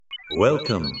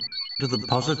Welcome to the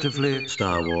Positively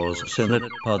Star Wars Senate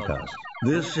podcast.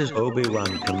 This is Obi-Wan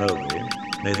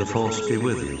Kenobi. May the Force be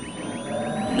with you.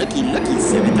 Looky,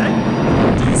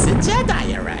 Senator. Decent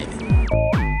Jedi arriving.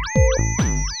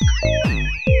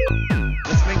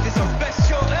 Let's make this our best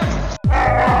show ever.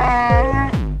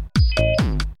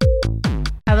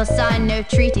 I will sign no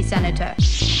treaty, Senator.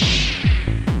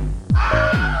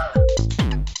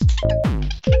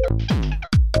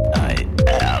 I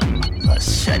am the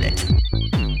Senate.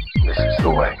 This is the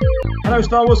way. Hello,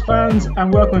 Star Wars fans,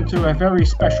 and welcome to a very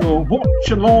special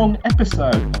watch-along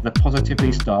episode of the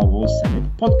Positively Star Wars Senate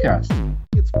podcast.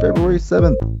 It's February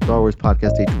 7th, Star Wars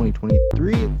Podcast Day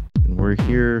 2023, and we're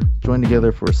here joined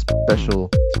together for a special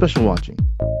watching.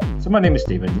 So my name is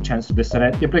Stephen, the Chancellor of the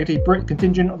Senate, the obligatory Brit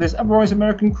contingent of this otherwise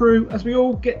American crew, as we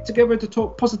all get together to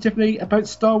talk positively about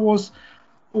Star Wars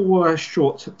for a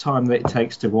short time that it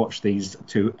takes to watch these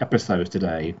two episodes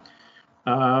today.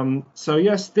 So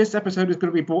yes, this episode is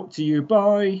going to be brought to you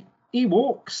by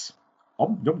Ewoks,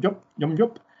 and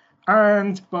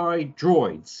by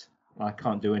Droids. I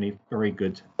can't do any very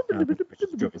good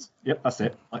droids. Yep, that's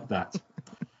it, like that.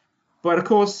 But of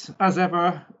course, as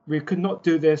ever, we could not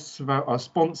do this without our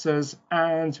sponsors,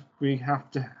 and we have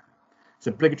to, it's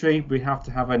obligatory, we have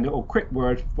to have a little quick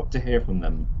word to hear from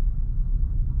them.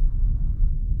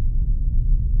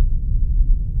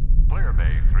 Clear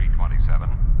Bay 327.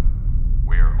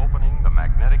 We're opening the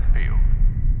magnetic field.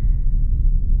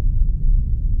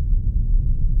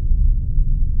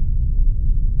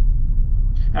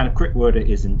 And a quick word it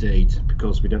is indeed,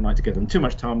 because we don't like to give them too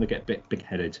much time, they get a bit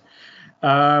big-headed.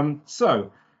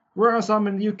 So, whereas I'm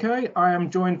in the UK, I am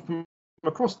joined from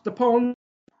across the pond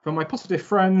from my positive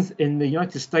friends in the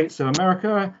United States of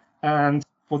America. And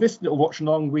for this little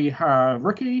watch-along, we have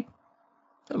Ricky.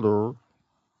 Hello.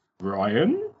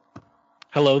 Ryan.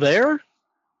 Hello there.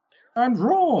 And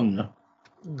Ron.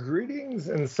 Greetings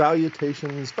and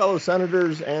salutations, fellow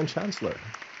senators and chancellor.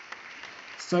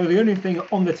 So the only thing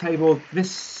on the table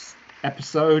this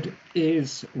episode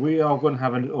is we are going to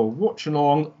have a little watch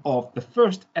along of the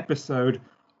first episode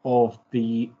of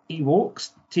the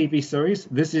Ewoks TV series.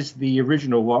 This is the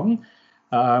original one,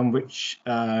 which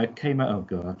came out, oh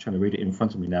god, I'm trying to read it in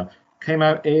front of me now. Came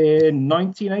out in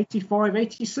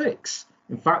 1985-86.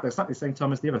 In fact, that's exactly the same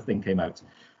time as the other thing came out.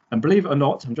 And believe it or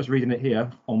not, I'm just reading it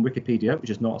here on Wikipedia, which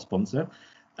is not a sponsor.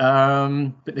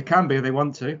 But they can be if they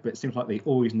want to, but it seems like they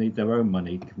always need their own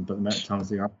money, given the amount of times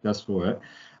they ask for it.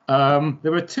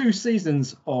 There were 2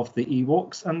 seasons of the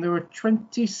Ewoks, and there were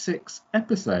 26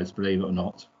 episodes, believe it or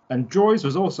not. And Droids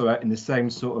was also out in the same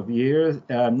sort of year.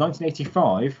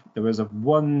 1985, there was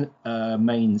one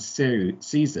main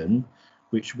season,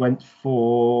 which went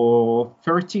for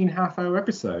 13 half-hour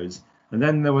episodes. And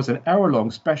then there was an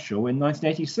hour-long special in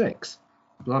 1986.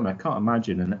 Blimey, I can't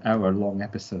imagine an hour-long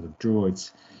episode of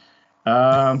Droids.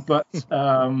 I can't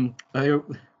even...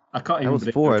 That was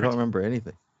 4, I don't remember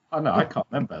anything. I know, I can't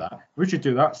remember that. We should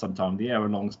do that sometime, the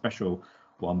hour-long special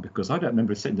one, because I don't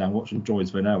remember sitting down watching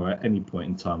Droids for an hour at any point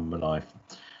in time in my life.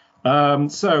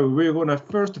 So we're going to,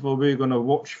 first of all, we're going to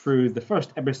watch through the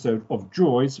first episode of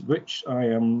Droids, which I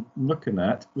am looking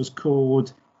at, was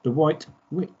called The White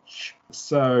Witch.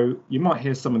 So you might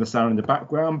hear some of the sound in the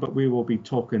background, but we will be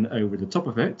talking over the top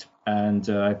of it and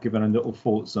giving a little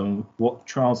thoughts on what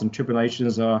trials and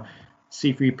tribulations are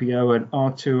C-3PO and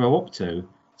R2 are up to.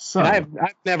 So I've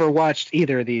never watched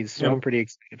either of these, so I'm pretty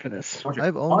excited for this.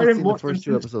 I've only seen the first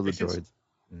 2 episodes of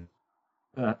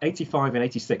Droids. 85 and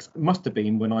 86 must have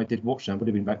been when I did watch them. Would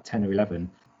have been about 10 or 11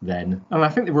 then, and I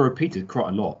think they were repeated quite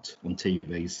a lot on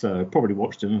TV. So probably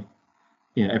watched them,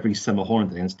 every summer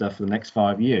holiday and stuff for the next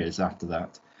 5 years after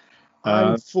that.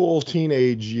 I'm full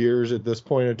teenage years at this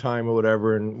point in time or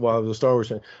whatever, and while it was a Star Wars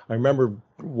fan, I remember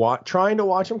trying to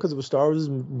watch them because it was Star Wars,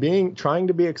 trying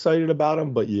to be excited about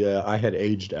them, but yeah, I had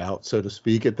aged out, so to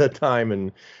speak, at that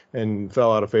time and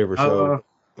fell out of favor. So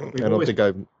I don't think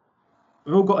I've...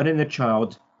 We've all got an inner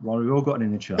child, Ron. We've all got an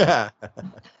inner child. I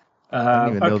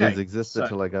didn't even know these existed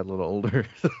until I got a little older.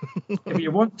 If you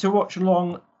want to watch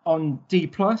along on D+,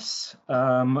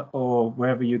 or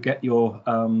wherever you get your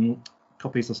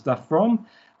copies of stuff from,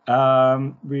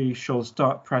 we shall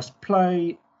press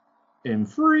play in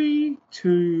 3,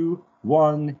 2,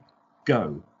 1,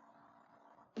 go.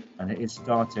 And it is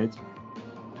started.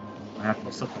 I have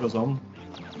my subtitles on.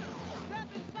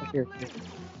 Here.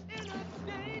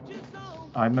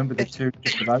 I remember the 2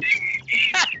 just about.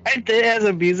 It has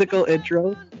a musical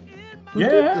intro.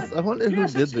 I wonder who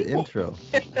did the intro.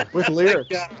 with lyrics.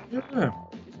 Yeah.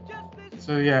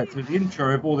 So the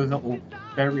intro of all the little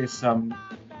various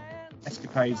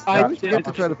escapades. I I have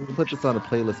to try to put this on a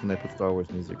playlist when I put Star Wars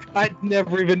music. I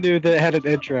never even knew that it had an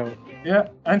intro. Yeah,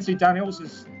 Anthony Daniels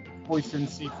is voicing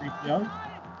C-3PO,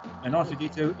 and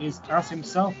R2-D2 is as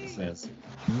himself, it says.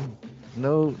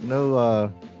 No,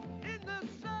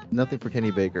 nothing for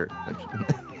Kenny Baker.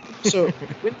 So,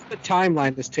 when's the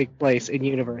timeline this take place in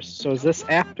universe? So, is this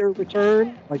after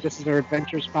Return? Like, this is their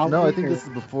adventures following? No, I think this is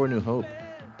before New Hope.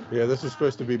 Yeah, this is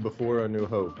supposed to be before A New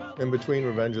Hope. In between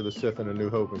Revenge of the Sith and A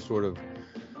New Hope, and sort of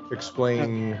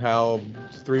explain how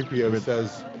 3PO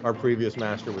says our previous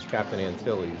master was Captain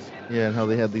Antilles. Yeah, and how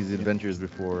they had these adventures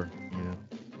before.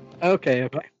 Okay.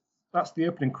 That's the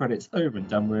opening credits over and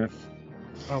done with.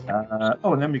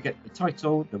 And then we get the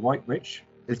title, The White Witch.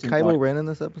 Is Kylo Ren in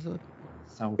this episode?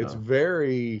 Saldo. It's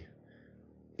very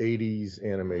 80s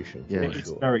animation. Yeah,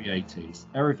 it's very 80s.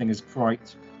 Everything is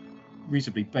quite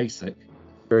reasonably basic.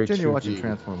 Very Pretend you're 2D. watching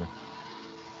Transformers.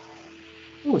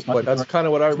 Oh, it's But that's kind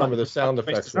of what I remember. like The sound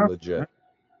effects were legit.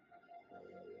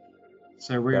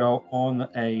 So we are on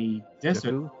a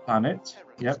desert Jakku? planet.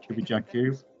 Yep, could be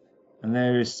Jakku. And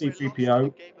there is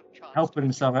C-3PO helping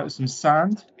himself out with some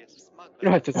sand. You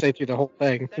don't have to say through the whole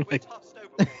thing. Like,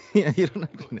 Yeah, you don't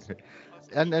have to know.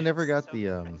 And I never got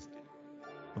the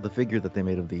figure that they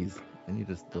made of these. I need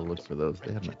to still look for those.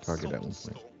 They had them at Target at one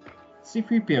point.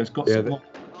 C-3PO's got some more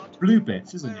blue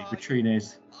bits, isn't he? Between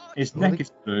his neck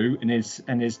is blue and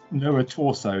his lower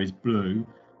torso is blue.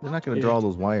 They're not going to draw all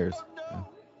those wires.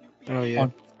 oh, yeah.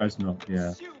 I suppose not,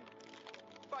 yeah.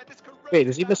 Wait,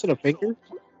 is he missing a finger?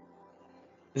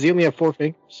 Does he only have 4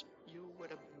 fingers?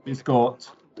 He's got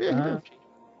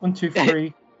 1, 2,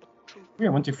 3. Yeah,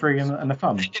 1, 2, 3 and the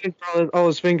thumb. He didn't draw all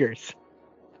his fingers.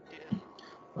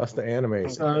 That's the anime.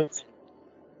 So,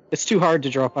 It's too hard to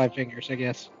draw 5 fingers, I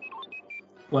guess.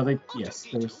 well,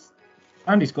 there's...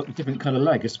 And he's got a different colour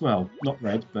leg as well. Not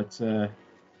red, but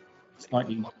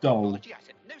slightly dull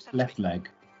left leg.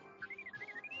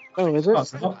 Oh, is it? Oh,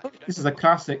 so this is a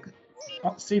classic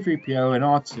C-3PO and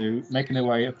R2 making their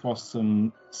way across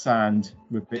some sand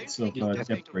with bits of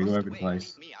debris all over the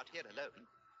place.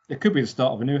 It could be the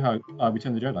start of A New Hope,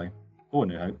 Return of the Jedi, or A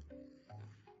New Hope.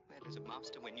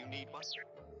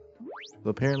 So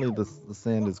apparently the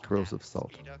sand is corrosive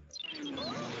salt.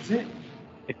 Is it?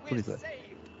 What is that?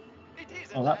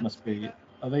 Oh, that must be...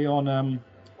 Are they on...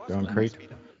 They're on crate?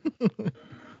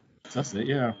 That's it,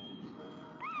 yeah.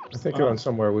 I think they're on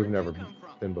somewhere we've never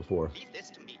been before.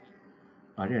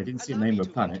 Oh, yeah, I didn't see the name of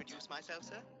the planet.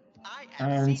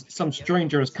 And some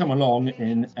stranger has come along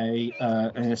in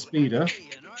a speeder.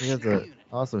 He has an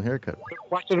awesome haircut.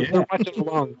 Watching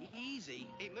along.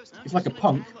 It's like a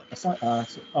punk. It's like,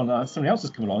 somebody else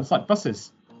has come along. It's like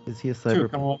buses. Is he a Two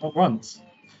come cyber? along at once.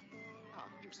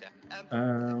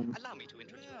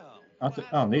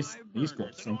 He's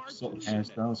got some sort of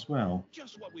hairstyle as well.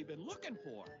 Just what we've been looking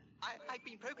for. I've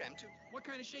been programmed to. What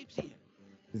kind of shape's he in?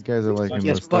 These guys are like in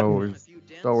the Star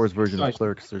Wars version of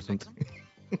Clerks or something.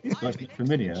 These guys look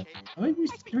familiar. Do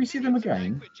we see them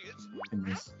again in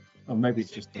this? Oh, maybe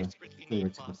it's just a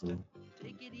theoretical.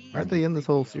 Aren't they in this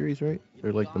whole series, right?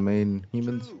 They're like the main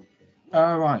humans.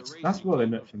 Oh, right. That's why they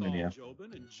look familiar.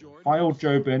 File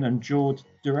Jobin and Jord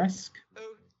Duresk.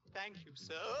 Oh, thank you,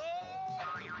 sir.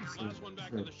 Last one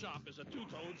back in the shop is a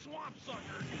two-toed swamp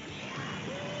sucker.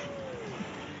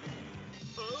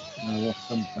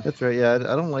 That's right. Yeah,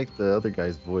 I don't like the other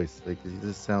guy's voice. Like, he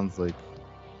just sounds like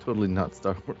totally not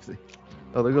Star Warsy.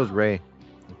 Oh, there goes Ray.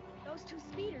 Those 2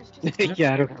 speeders just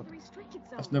Yeah, I don't know.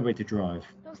 That's no way to drive.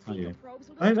 I'll tell you.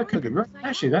 I think that could be Ray.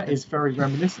 Actually, that is very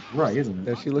reminiscent of Ray, isn't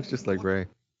Yeah, it? she looks just like Ray.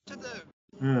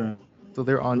 Yeah. So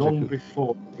they're on Long Jakku.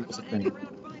 before it was a thing.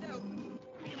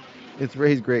 It's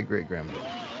Ray's great-great-grandmother.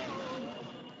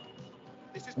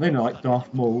 I think like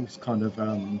Darth Maul's kind of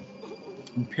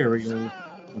Imperial, well,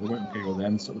 they weren't Imperial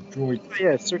then, sort of droid.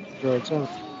 Yeah, certain droids.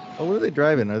 Oh, what are they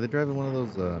driving? Are they driving one of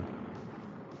those,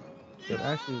 that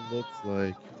actually looks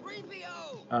like...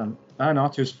 And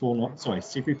R2's fallen off. Sorry,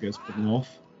 C-3PO's fallen off.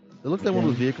 It looks like one of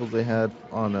those vehicles they had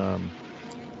on,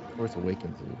 Force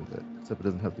Awakens a little bit. Except it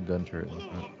doesn't have the gun turret in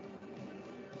front.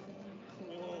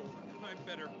 Whoa, I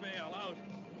better bail out.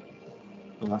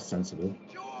 Well, that's sensible.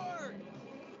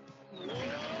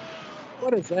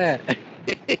 What is that?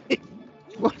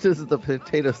 What is the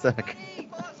potato sack?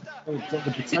 Oh, it's got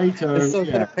the potato. It's so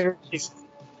Yeah.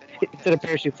 Instead of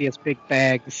parachutes, he has big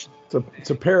bags. It's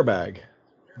a pear bag.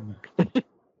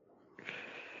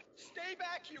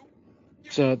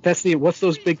 So that's what's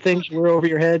those big things you wear over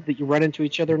your head that you run into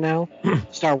each other now?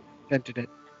 Star Wars invented it.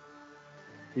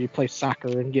 Where you play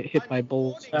soccer and get hit by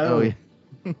bulls. Oh, yeah.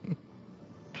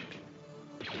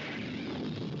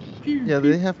 Yeah,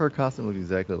 they have her costume look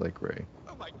exactly like Ray.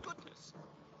 Oh my goodness.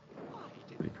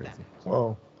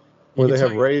 Oh. Where they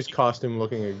have Rey's costume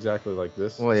looking exactly like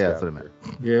this. Well, yeah, that's what I meant.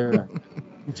 Yeah.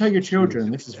 And tell your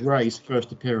children this is Rey's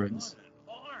first appearance.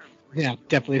 Yeah,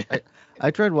 definitely. I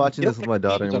tried watching this with my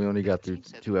daughter, and we only got through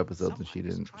 2 episodes,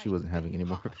 and she wasn't having any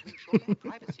more of it.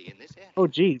 Oh,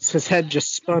 geez, his head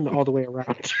just spun all the way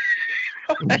around.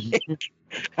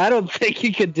 I don't think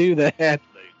he could do that.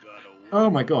 Oh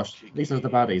my gosh, these are the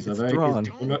baddies, are they? Thrawn.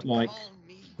 They look like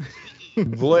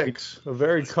Blix, a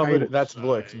very coveted. That's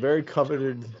Blix, very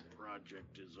coveted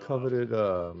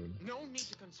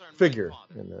figure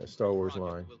in the Star Wars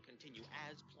line.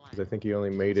 'Cause I think he only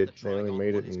made it. They only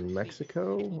made it in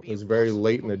Mexico. It was very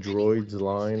late in the Droids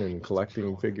line and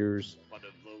collecting figures.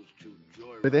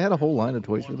 But they had a whole line of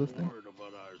toys for this thing.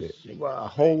 Well, a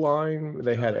whole line.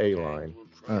 They had a line.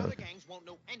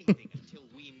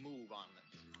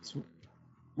 So,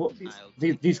 what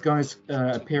these guys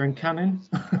appear in canon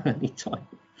anytime.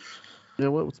 Yeah,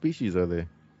 what species are they?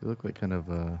 They look like kind of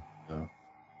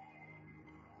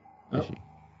fishy.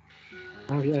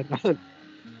 Oh yeah.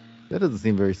 That doesn't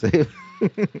seem very safe.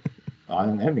 I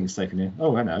think everything's safe in here.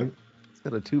 Oh, I know. It's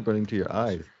got a tube running to your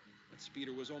eyes. That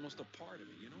speeder was almost a part of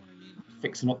it, you know what I mean?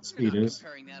 Fixing up the speeders.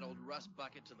 Comparing that old rust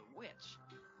bucket to the witch.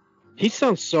 He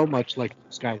sounds so much like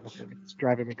Skywalker. It's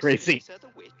driving me crazy.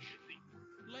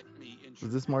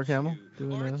 Is this Mark Hamill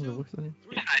doing the voice on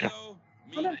Oh,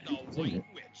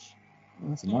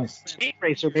 that's nice. Speed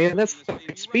Racer, man. That's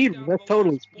speed. That's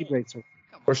totally Speed Racer.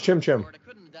 Where's Chim Chim?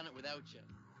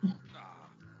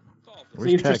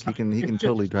 Where's Tech? He can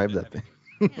totally drive that thing.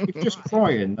 He's just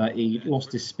crying that he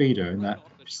lost his speeder in that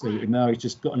pursuit, and now he's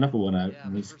just got another one out,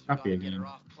 and he's happy again.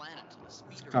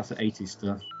 It's classic 80s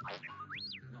stuff.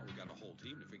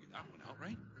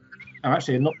 I've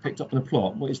actually not picked up on the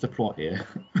plot. What is the plot here?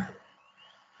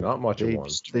 Not much of one.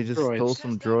 They just stole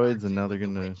some droids, and now they're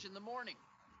gonna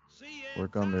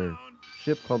work on their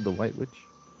ship called the White Witch.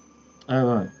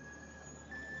 Oh, right.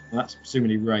 Well, that's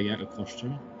presumably Rey out of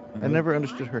costume. I never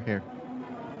understood her hair.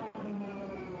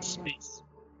 Space.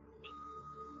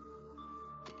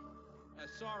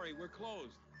 Sorry, we're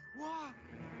closed. What?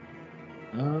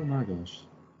 Oh my gosh.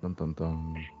 Dun, dun,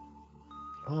 dun.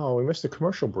 Oh, we missed a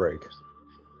commercial break.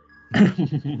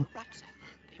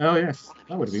 Oh yes,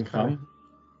 that would have been fun.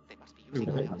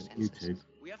 YouTube.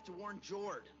 We have to warn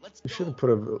Jord. Let's We go. should have put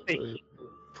Did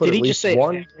at he least just say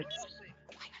one.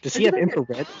 Does he have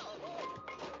infrared?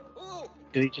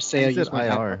 Did he just say I He said use my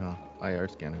IR, huh? IR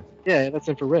scanner. Yeah, that's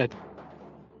infrared.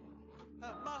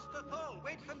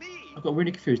 I got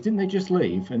really confused. Didn't they just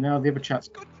leave, and now the other chat's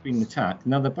being attacked?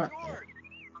 Now they're back.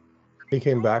 He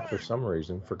came back for some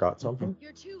reason. Forgot something.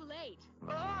 You're too late.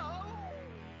 A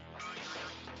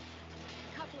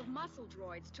couple of muscle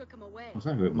droids took him away. Was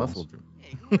that who it was? Muscle drum.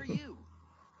 Hey, who are you?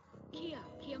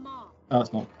 Kia Mall. Oh,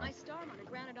 it's not. My star motor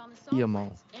grounded on the salt Kia Mall.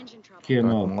 flats. Engine trouble. Kia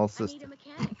Mall. Mall I need sister. a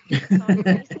mechanic. Saw you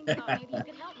racing, thought maybe you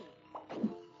could help me.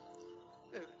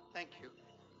 Oh, thank you.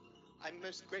 I'm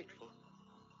most grateful.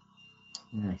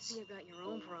 Yes. See, you've got your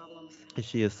own problems. Is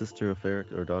she a sister of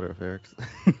Ferrex or daughter of Ferrex?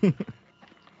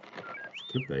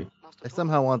 Could be. I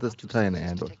somehow want this to tie into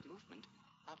Andor.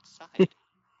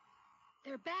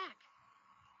 They're back.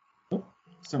 Oh,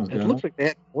 someone's It going looks on. like they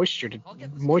had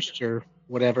moisture,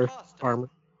 whatever, armor.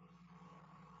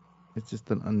 It's just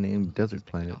an unnamed desert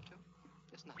planet.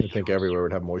 I think everywhere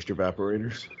would have moisture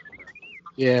evaporators.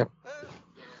 Yeah.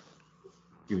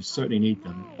 You would certainly need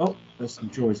them. Oh, there's some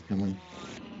joys coming.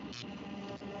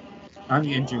 And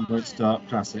the engine won't start.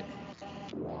 Classic.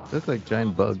 Looks like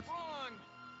giant bugs.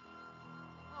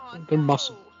 They're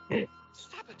muscle. Sabotage!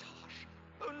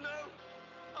 Oh no!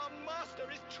 Our master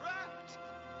is trapped!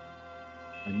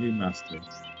 A new master.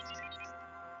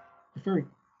 Very.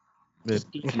 The Just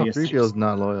easily 3PO is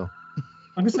not loyal.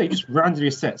 I'm gonna say just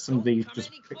randomly set somebody,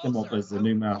 just pick them up as the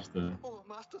new master. Oh,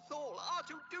 Master Thor, R2,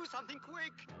 do something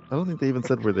quick! I don't think they even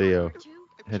said where they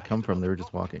had come from. They were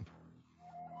just walking.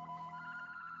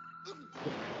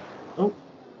 Oh,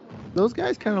 Those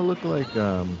guys kind of look like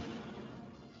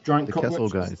giant the Kessel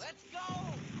cockroaches. guys.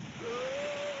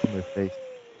 On their face.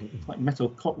 Like metal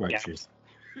cockroaches.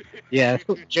 Yeah.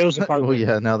 Joe's a part Oh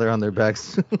yeah, now they're on their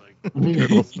backs.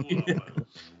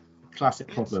 Classic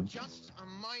problem. Just a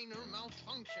minor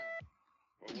malfunction.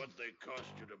 For what they cost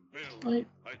you to build, Like,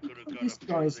 I could have got these a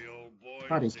pair of guys the old boys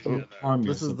had his together. army.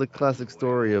 This is the classic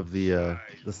story of the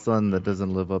son that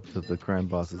doesn't live up to the crime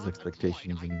boss's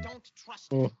expectations.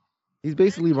 And he's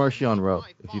basically Martian Rowe,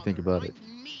 if you think about it.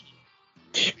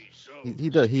 He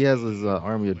does. He has his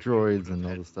army of droids and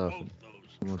all this stuff. And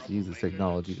he wants to use his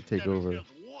technology to take over. I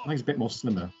think he's a bit more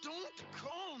slimmer.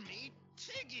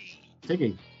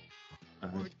 Tiggy.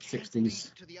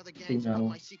 60s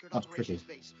female. That's tricky.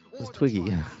 It's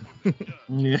Twiggy.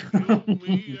 Yeah.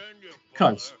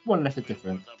 Close. One letter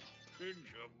different.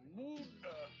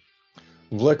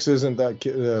 Vlix isn't that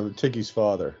Tiggy's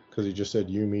father because he just said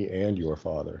you, me, and your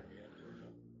father.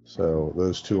 So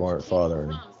those two aren't father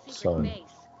and son.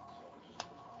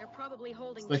 They're probably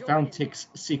holding So they found Tig's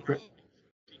secret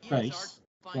base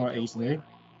quite easily.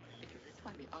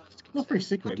 Not very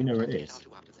secret, you know where it is.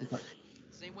 It's like,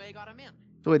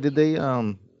 So wait, did they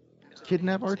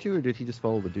kidnap R2 or did he just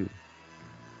follow the dude?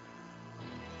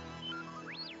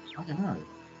 I don't know.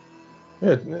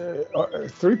 Yeah,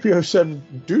 3PO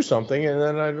said do something, and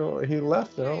then he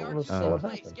left. I don't understand what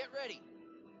happened.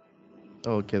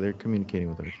 Oh, okay, they're communicating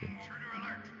with R2.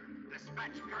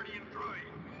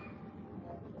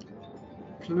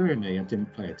 Clearly, I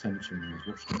didn't pay attention when I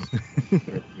was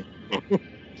watching this.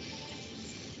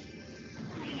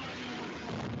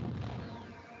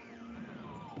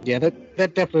 Yeah,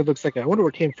 that definitely looks like I wonder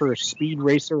what came first, Speed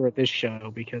Racer or this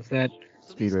show, because that's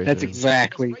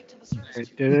exactly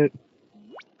it did it.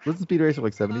 Wasn't Speed Racer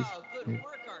like 70s?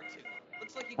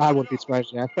 I wouldn't be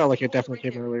surprised. Yeah, I felt like it definitely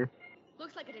came earlier.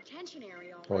 Looks like a detention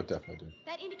area. Oh, it definitely did.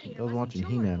 That indicator I was watching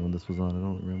He-Man when this was on. I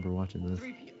don't remember watching this.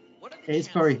 It's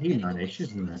very He-Man-ish,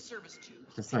 isn't it?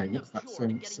 To say, it's that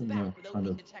similar kind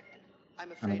of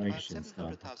animation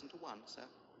style.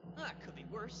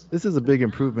 This is a big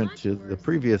improvement to the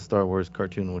previous Star Wars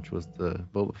cartoon, which was the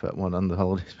Boba Fett one on the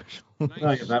holiday special. Oh,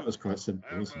 yeah, that was quite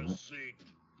simple, isn't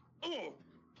it?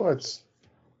 Well, it's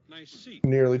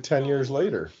nearly 10 years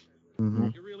later. Mm-hmm.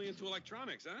 You're really into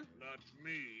electronics, huh? Not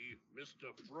me,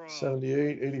 Mr. Frog.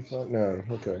 78, 85, no,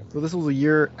 okay. So this was a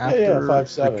year after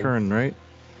 5-7. Return, right?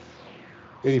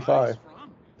 85.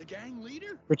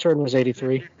 Return was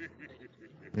 83.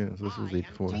 Yeah, so this was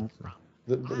 84. So.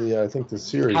 Yeah, I think the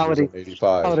series was in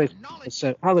 85.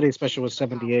 Holiday special was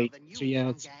 78. So yeah,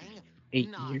 it's 8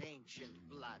 years.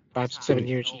 5-7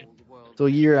 years. So a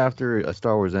year after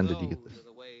Star Wars ended, you get this.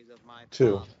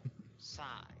 2.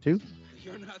 2?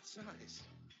 You're not size.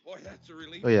 Boy, that's a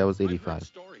relief. Oh yeah, it was I've heard 85.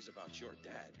 stories about your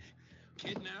dad.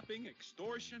 Kidnapping,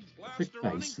 extortion, Big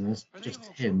blaster face, running. and it's just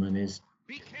him and his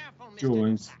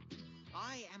drawings.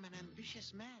 I am an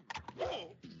ambitious man.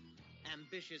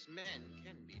 Ambitious men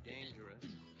can be dangerous.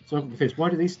 So I'm confused. Why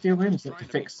did he steal him? Is that to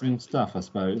fix some stuff, I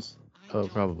suppose? Oh,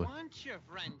 probably. Your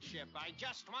friendship. I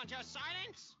just want your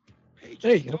silence.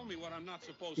 There you go.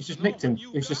 He's just nicked him.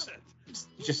 He's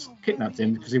just kidnapped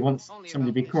him because he wants somebody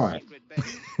to be quiet.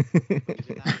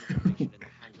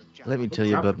 Let me tell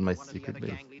you about my secret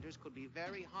base. It's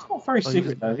not very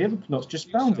secret though. The other planet's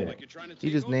just found it.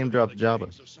 He just name dropped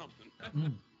Jabba.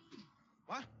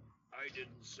 What? I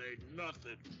didn't say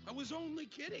nothing. I was only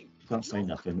kidding. Can't say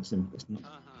nothing. It's not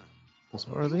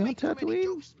possible. Are they on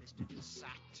Tatooine?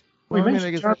 Well, Well, I mean,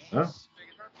 Jabba.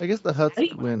 I guess the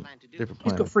Hutts went different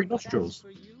He's got planets. 3 nostrils.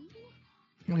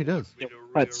 Oh, he does.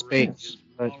 But space.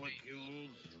 But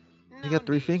He got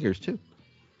 3 fingers too.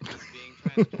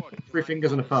 3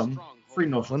 fingers and a thumb. 3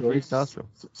 One for each nostrils.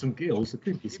 nostril. Some gills. There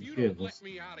could be some gills.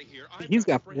 he's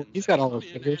got all those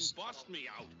fingers.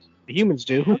 The humans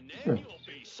do.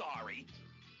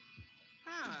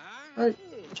 Right.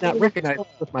 Not recognized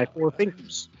with my 4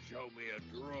 fingers.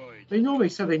 They normally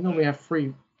have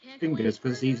 3 fingers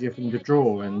because it's easier for them to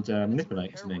draw and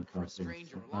manipulate something. Kind of thing.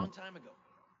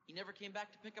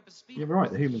 You're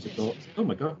right. The humans have got. Oh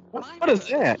my god! What is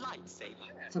that?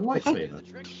 It's a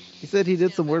lightsaber. He said he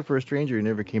did some work for a stranger who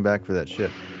never came back for that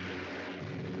ship.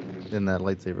 Then that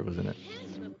lightsaber was in it.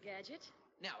 His little gadget.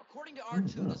 Now, according to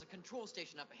R2, there's a control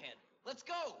station up ahead. Let's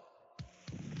go.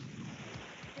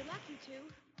 You're lucky to.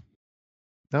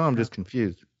 Now I'm just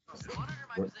confused.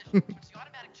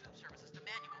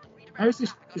 How's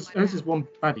this one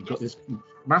baddie got this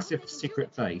massive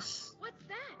secret base,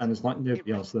 and there's like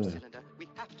nobody else there?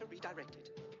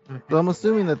 So I'm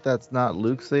assuming that that's not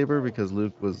Luke's saber because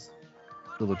Luke was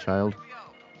still a child.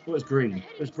 It was green.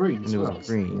 It was green. And as it was well.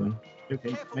 green.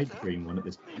 Okay, made the green one at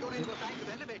this point.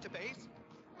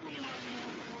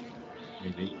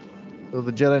 Maybe. So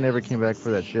the Jedi never came back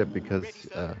for that ship because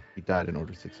he died in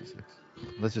Order 66.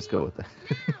 Let's just go with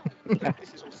that.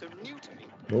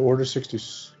 Order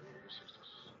 66.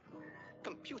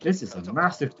 This is a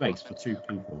massive base for 2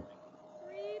 people.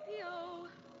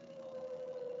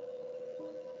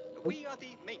 We are the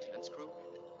maintenance crew.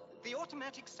 The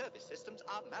automatic service systems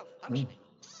are malfunctioning.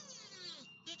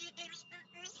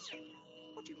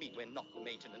 What do you mean we're not the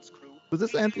maintenance crew? Was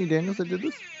this Anthony Daniels that did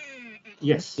this?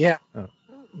 Yes. Yeah. Oh.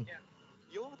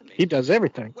 He does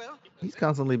everything. He's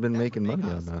constantly been making money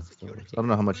on Star Wars. I don't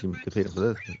know how much he paid him for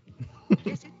this.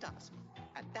 Yes, it does.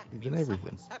 And that He's in means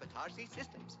everything. someone sabotaged these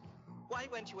systems. Why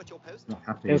weren't you at your post? Not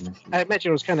happy. It was, I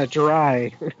imagine it was kind of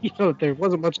dry. There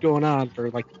wasn't much going on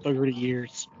for like 30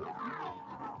 years.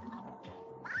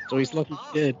 So he's lucky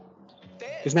he did.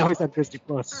 Because now he's on Disney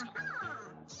Plus.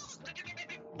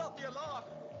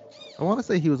 I want to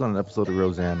say he was on an episode of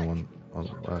Roseanne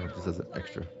just as an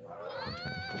extra.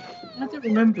 I don't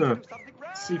remember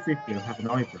C-3PO having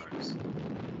eyebrows.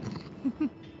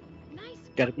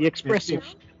 Gotta be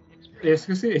expressive. Yes,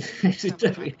 because he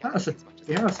definitely has.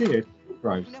 He has here.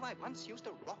 Right.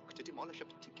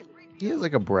 He has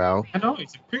like a brow. And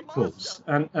eyes, and pupils,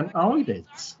 and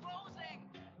eyelids.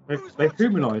 They've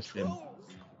humanised him.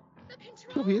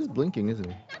 Oh, he is blinking, isn't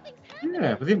he?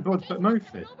 Yeah, but they didn't bother to put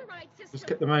mouth in. Just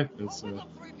get the mouth as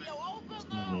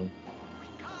I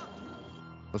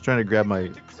was trying to grab my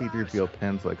C-3PO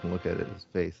pen so I can look at his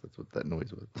face. That's what that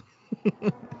noise was.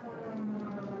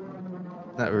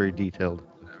 Not very detailed.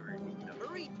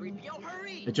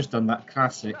 They've just done that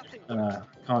classic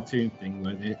cartoon thing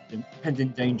where the impending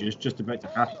danger is just about to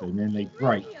happen, and then they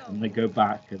break, and they go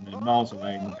back, and they're miles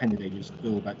away, and the impending danger is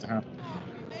still about to happen.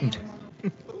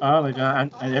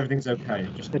 And everything's okay.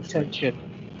 Just the tension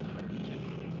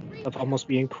of almost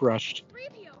being crushed.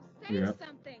 Yeah.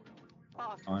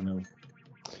 I know.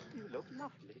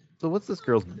 So what's this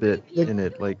girl's bit in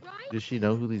it? Like, does she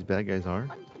know who these bad guys are?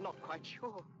 Not quite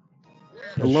sure.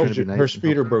 Her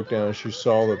speeder broke down and she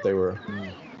saw that they were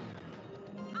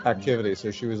activity, so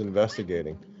she was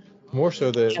investigating. More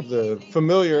so the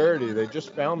familiarity. They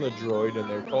just found the droid and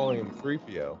they're calling him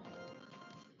 3PO.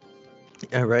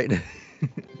 Yeah, right.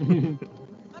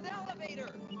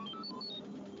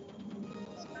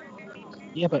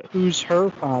 Yeah, but who's her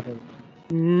father?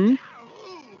 Hmm?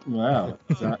 Wow.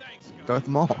 Darth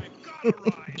Maul.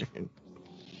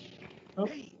 Oh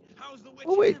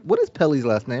wait, what is Pelly's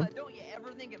last name?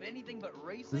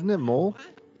 Isn't it Mole?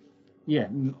 Yeah,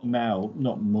 Mel,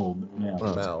 not Mole, but Mel.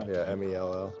 Oh. Mel, yeah,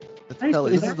 M-E-L-L. That's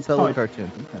Pelly. This is the Pelly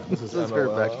cartoon. This is her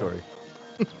backstory.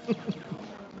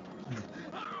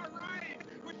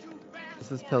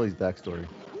 This is Pelly's backstory.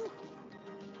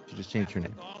 She just changed her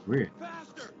name. Weird.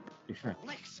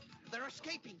 They're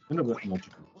escaping. I know what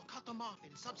logical.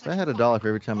 If I had $1 for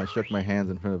every time I shook my hands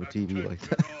in front of a TV like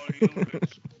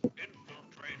that.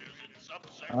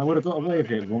 I would have got away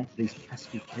with it once these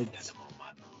pesky kids.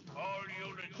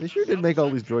 They sure did make all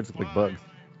these droids look like bugs.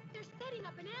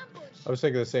 I was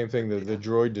thinking the same thing. The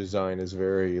droid design is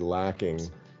very lacking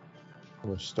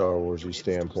from a Star Wars-y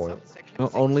standpoint. Well,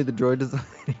 only the droid design.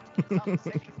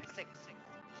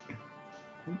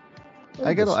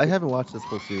 I haven't watched this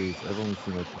whole series. I've only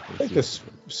seen like the first I think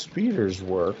the speeders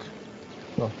work.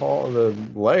 The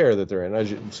layer that they're in,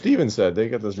 as Steven said, they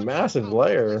got this massive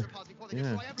layer.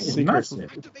 Yeah, it's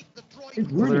massive. It's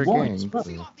really wide.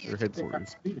 Their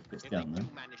headquarters. Down there.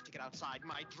 Managed to get outside.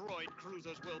 My droid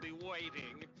cruisers will be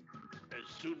waiting.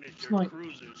 As soon as It's your like-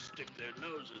 cruisers stick their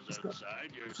noses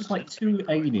outside, It's just like two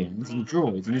aliens and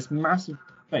droids in this massive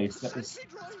base that is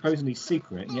supposedly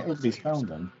secret, and yet everybody's found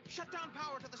them. Shut down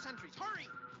power to the sentries. Hurry!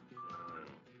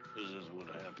 This is what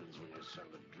happens when you send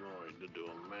a droid to do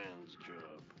a man's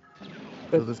job.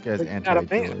 So this guy's He's not a anti-droid.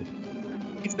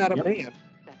 man. He's not a Yep. man.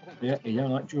 Yeah, you don't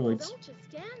like droids. Don't just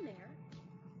stand there.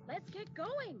 Let's get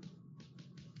going.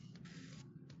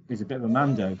 He's a bit of a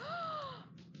Mando.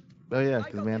 Oh yeah,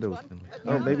 because Mando was.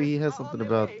 Oh, maybe he has something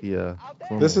about the.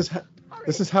 Clone This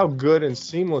Wars. is how good and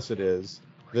seamless it is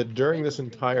that during this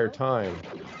entire time,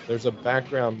 there's a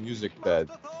background music bed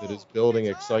that is building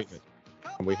excitement,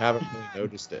 and we haven't really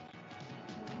noticed it.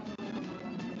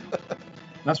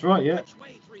 That's right, yeah.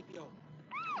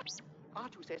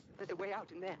 R2 says there's a way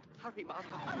out in there. Hurry,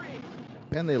 Master, hurry!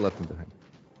 And they left him behind.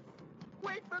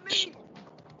 Wait for me!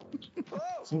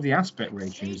 Some of the aspect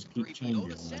ratios keep changing.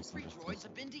 The sentry droids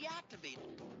have been deactivated.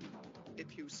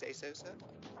 If you say so, sir.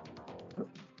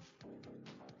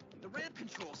 The ramp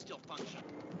controls still function.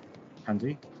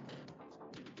 Handy.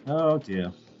 Oh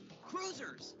dear.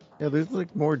 Cruisers! Yeah, there's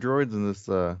like more droids in this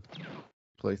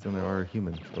place than there are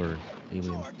humans or aliens.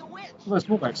 Well, there's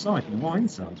more outside than more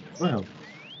inside. Well,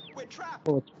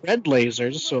 Well, it's red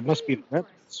lasers, so it must be the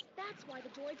rebels. That's why the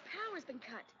droid's power's been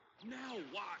cut. Now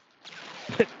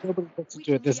what? But nobody gets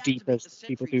into it this deep as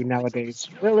people do nowadays.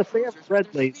 Well, if they have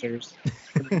red lasers,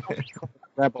 they're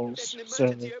rebels, so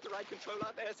Override control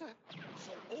out there, sir.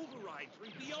 So override,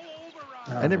 3PO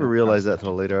override! I never realized that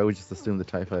till later. I would just assume the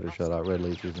TIE fighter shot out red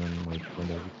lasers and like when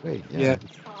they wait, Yeah.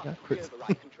 yeah, Chris.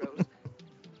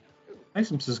 there's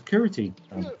some security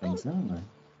things, aren't there?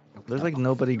 There's like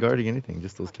nobody guarding anything,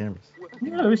 just those cameras.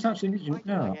 No, it's actually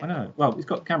no. I know. Well, it's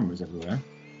got cameras everywhere,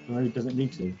 so it doesn't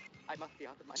need to.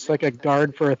 it's like a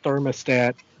guard for a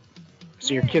thermostat,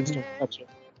 so your kids don't touch it.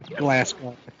 Glass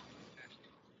guard.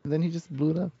 And then he just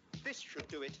blew it up. This should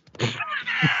do it.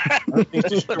 He's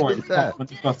destroyed. What is that?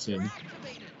 The button.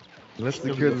 Let's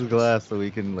secure this glass so we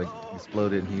can like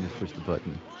explode it and he can just push the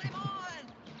button.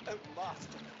 Oh,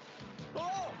 master.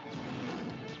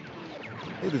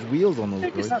 Hey, there's wheels on those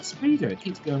Look, it's droids. that speeder. It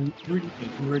keeps going really big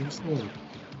and really small.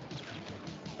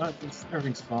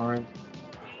 Everything's fine.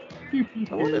 Pew, pew,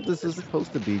 I wonder if pew. this is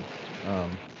supposed to be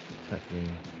Tatooine.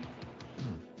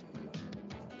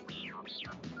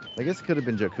 I guess it could have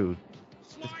been Jakku.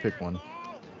 Just pick one.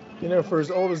 You know, for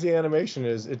as old as the animation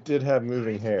is, it did have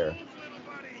moving hair.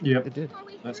 Yep, It did.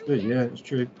 that's good. Yeah, it's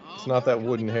true. It's not that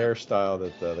wooden hairstyle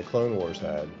that the Clone Wars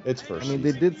had. It's first. I mean,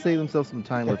 they did save themselves some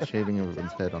time with shaving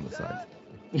everyone's head on the sides.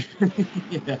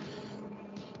 Yeah.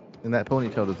 And that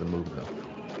ponytail doesn't move though.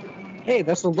 Hey,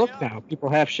 that's the look now. People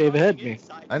have shave ahead me.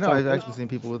 I know. I've actually seen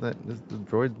people with that. This the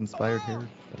droid-inspired hair.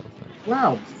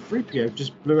 Wow, 3PO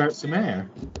just blew out some air.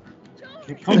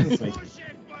 It compensated.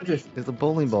 There's a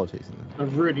bowling ball chasing them. A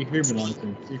really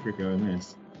humanizing 3PO in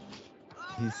this.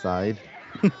 He sighed.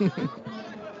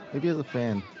 Maybe as a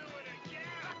fan.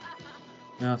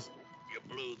 Yes. You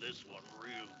blew this one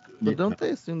real good. But don't they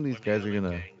assume these guys are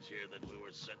gonna Gangs here that we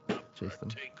were setting up chase for a them?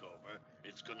 takeover.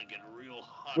 It's gonna get real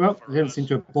hot Well, for they don't us seem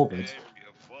to have bothered. and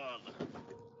your father.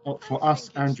 Oh, for us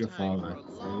and your father.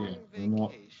 So yeah, we're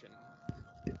not.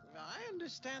 I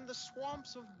understand the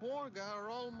swamps of Borga are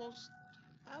almost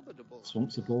habitable.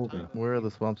 Swamps of Borga. Where are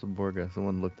the swamps of Borga?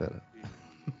 Someone looked at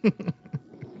it.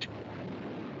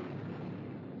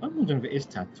 I'm wondering if it is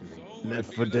Tatooine.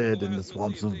 Left for dead in the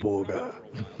swamps of Borga.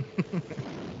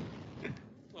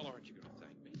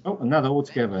 Oh, and now they're all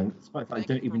together. And despite the fact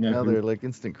I don't even know Now who. they're like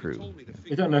instant crew.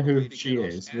 They don't know who she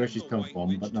is, where she's come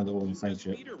from, but now they're all in the same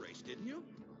ship.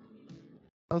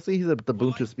 Oh, see, he's at the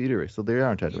Bunta speeder race, so they are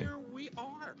on Tatooine. Here we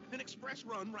are. An express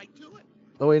run right to it.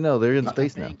 Oh wait, no, they're in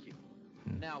space now.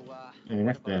 Now, Yeah, they're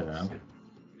left there now.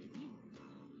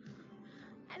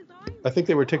 I think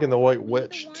they were taking the White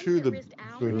Witch to the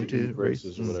Bunta Bunta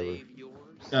races or race.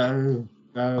 whatever.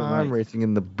 Right. I'm racing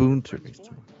in the Bunta race.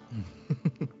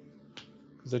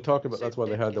 Because they talked about that's why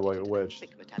they had the White Witch.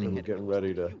 They were getting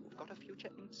ready to got a future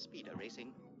in speeder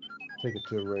racing. take it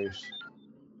to a race.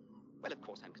 Well, of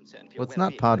course, I'm concerned for Well, your it's not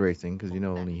well-being, pod but racing because you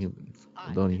know only humans.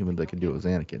 The only human that can do it was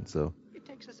Anakin. So it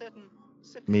takes a certain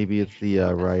maybe it's the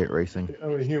riot racing. The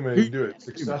only human who do it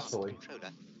successfully.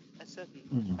 a certain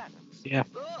balance. Yeah.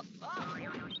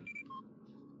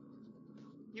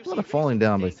 You A lot see, of falling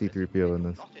down by racing is C-3PO in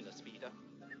this. not in a speeder.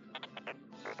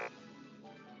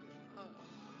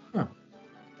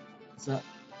 Is that?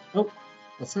 Oh,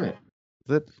 that's it.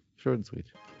 Is it short and sweet?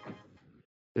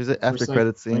 There's an after Say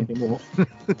credits scene. anything more.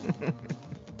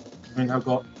 I mean, I've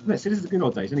got. Let's see, this is the good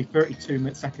old days. Only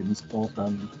 32 seconds of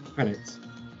credits.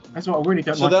 That's what I really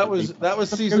don't So like. that was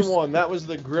season one. That was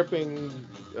the gripping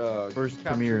First captured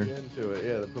premiere. into it.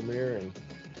 Yeah, the premiere, and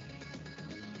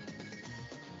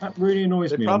That really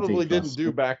annoys they me. on probably D+. didn't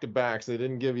do back to backs. They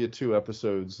didn't give you 2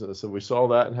 episodes, so we saw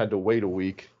that and had to wait a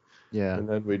week, Yeah, and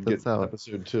then we'd that's get how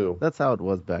episode 2. that's how it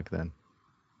was back then.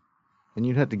 And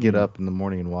you'd have to get up in the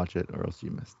morning and watch it, or else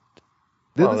you missed it.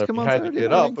 Did Well, this if come you on had to Saturday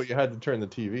get up, mornings? but you had to turn the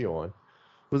TV on.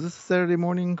 Was this a Saturday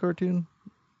morning cartoon?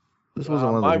 This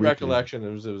wasn't one of the My weekly. recollection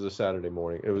it was a Saturday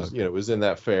morning. It was it was in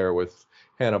that fair with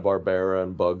Hanna-Barbera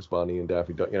and Bugs Bunny and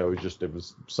Daffy Duck. It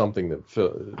was something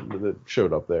that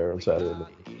showed up there on Saturday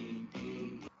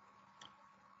morning.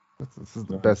 This is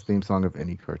the best theme song of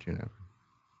any cartoon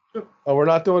ever. Oh, we're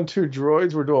not doing 2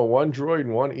 droids. We're doing 1 droid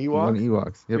and 1 Ewok. One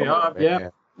Ewoks. Yep. We are,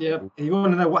 Man. yeah. If you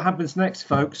want to know what happens next,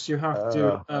 folks, you have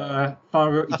to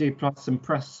fire out your D+ and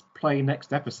press play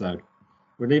next episode.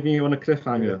 We're leaving you on a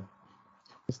cliffhanger. Yeah.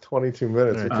 It's 22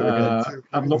 minutes.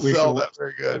 I'm not really sell sure, that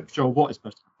very good. sure what is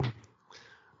supposed to.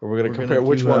 We're going to compare gonna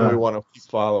which do, one we want to keep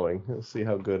following. Let's see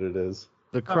how good it is.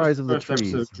 The Cries of the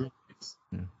Trees.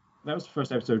 That was the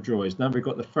first episode of Droids. Now we've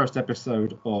got the first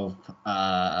episode of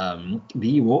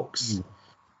the Ewoks.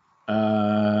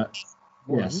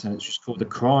 Yes, and it's just called The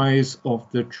Cries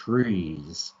of the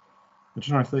Trees. I'm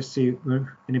trying to see if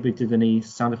anybody did any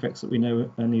sound effects that we know,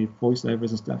 any voiceovers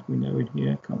and stuff we know in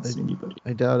here. Can't see anybody.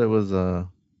 I doubt it was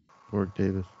Warwick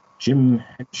Davis. Jim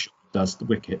Henshaw does the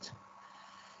Wicket,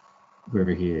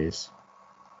 wherever he is.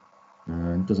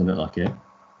 Doesn't look like it.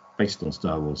 Based on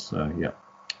Star Wars, so yeah.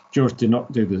 George did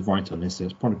not do the right on this, so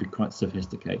it's probably quite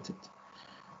sophisticated.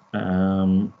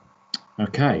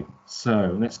 Okay,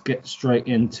 so let's get straight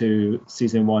into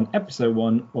season 1, episode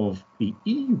 1 of the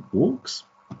Ewoks.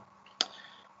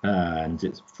 And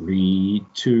it's 3,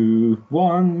 2,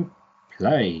 1,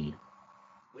 play.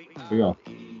 Here we are.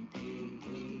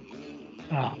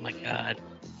 Oh my god.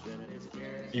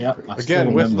 Yeah.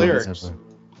 Again, with lyrics.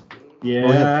 Yeah,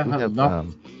 we I have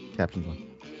love. captions on.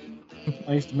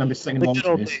 I used to remember singing The along good to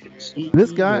old this. days.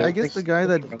 This guy, Yeah, I guess the guy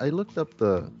that thanks. I looked up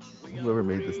whoever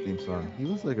made this theme song. He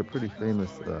was like a pretty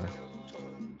famous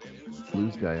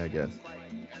blues guy, I guess.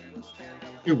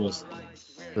 Who was?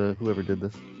 Whoever did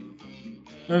this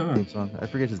Oh, theme song. I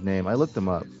forget his name. I looked him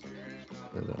up.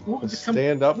 But, what was the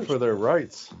Stand up for their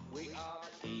rights.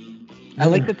 I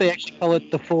like that they actually call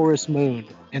it the forest moon,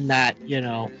 and that,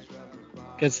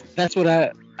 because that's what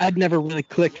I'd never really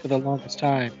clicked for the longest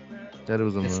time. that it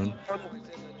was a moon.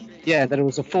 Yeah, that it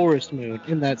was a forest moon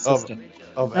in that system.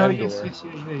 Of Oh,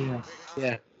 Endor.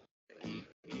 Yeah.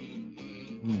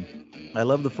 I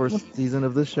love the first season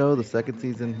of this show. The second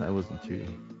season, I wasn't too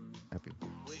happy.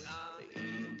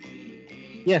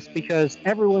 Yes, because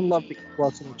everyone loved the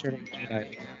Ewoks in Return of the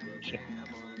Jedi.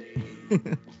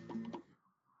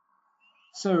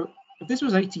 So, if this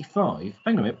was 85,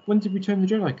 hang on a minute, when did Return of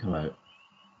the Jedi come out?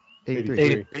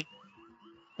 83.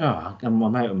 Oh,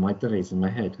 I'm out of my days in my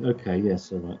head. Okay,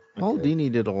 yes, all right. Paul Okay.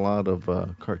 Dini did a lot of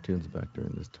cartoons back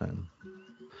during this time.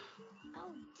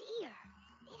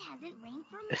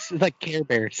 It's like Care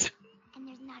Bears.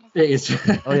 It is.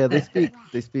 Oh yeah, they speak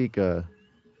basic.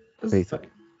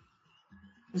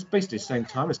 It's basically the same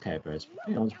time as Care Bears.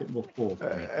 It's a bit more forward.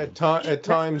 At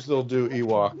times they'll do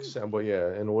Ewoks, but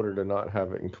yeah, in order to not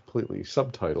have it completely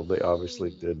subtitled, they obviously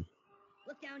did.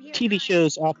 TV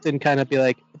shows often kind of be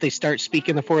like, they start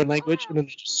speaking the foreign language and then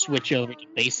they just switch over to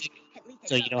basic.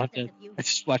 So you don't have to. I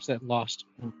just watched that in Lost.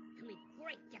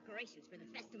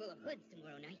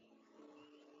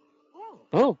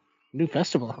 Oh, new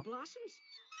festival.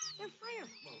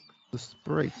 The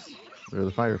sprites or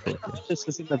the fire folk. Yeah. This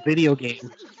is in the video game.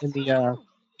 In the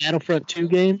Battlefront 2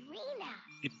 game,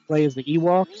 you play as the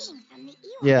Ewoks.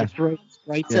 Yeah. You throw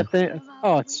sprites at them.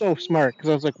 Oh, it's so smart. Because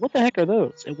I was like, what the heck are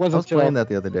those? It I wasn't was playing that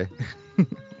the other day.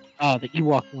 Oh, the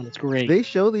Ewok one is great. They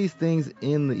show these things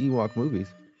in the Ewok movies.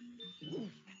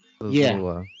 Those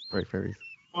little sprite fairies.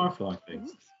 Firefly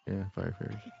things. Yeah, fire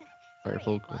fairies. Fire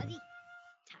folk.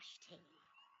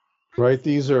 Right,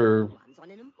 these are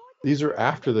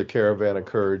after the Caravan of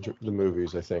Courage, the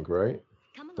movies, I think, right?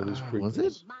 Was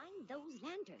it?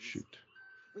 Shoot.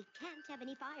 We can't have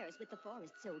any fires with the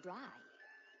forest so dry.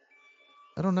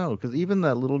 I don't know, because even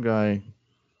that little guy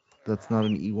that's not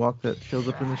an Ewok that shows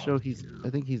up in the show, I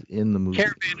think he's in the movie.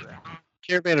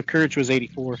 Caravan of Courage was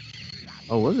 84.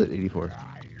 Oh, was it 84?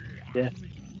 Yeah.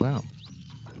 Wow.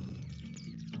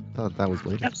 Thought that was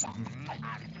later.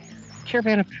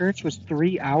 Caravan of Courage was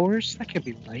 3 hours? That can't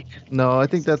be right. No, I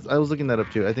think I was looking that up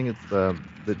too. I think it's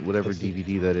that whatever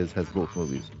DVD that is has both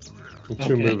movies. The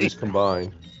two movies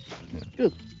combined. Yeah.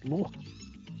 Good Lord.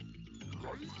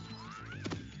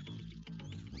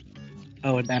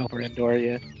 Oh, and Battle for Endor,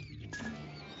 yeah.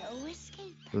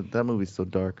 That movie's so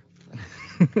dark.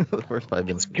 The first 5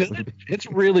 minutes. It's good. It's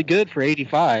really good for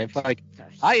 85. Like,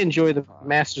 I enjoy the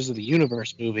Masters of the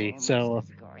Universe movie, so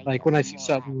like when I see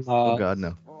something oh God,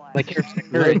 no. like Caravan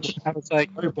of Courage, I was like,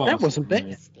 that wasn't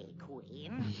bad.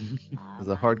 As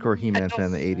a hardcore He-Man fan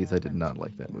in the 80s, I did not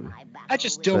like that movie. I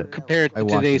just don't compare it I to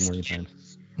watched today's. it a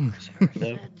million times.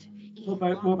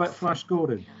 What about Flash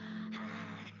Gordon?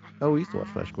 Oh, we used to watch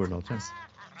Flash Gordon all the time.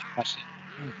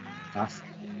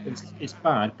 It's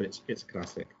bad, but it's a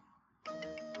classic.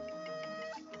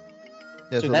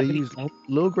 Yeah, So so that they means- used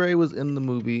Lil Grey was in the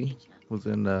movie, was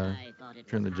in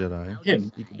Return of the Jedi.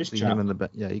 Him, You can this see chap. him in the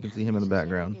yeah, you can see him in the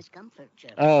background.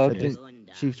 Oh, I okay. think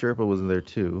Chief Sherpa was in there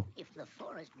too.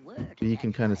 But you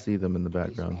can kind of see them in the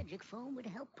background.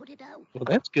 Well,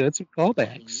 that's good. Some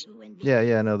callbacks.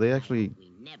 Yeah, no, they actually.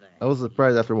 I was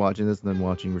surprised after watching this and then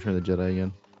watching Return of the Jedi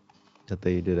again that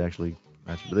they did actually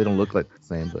match. But they don't look like the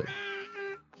same, but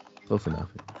close enough.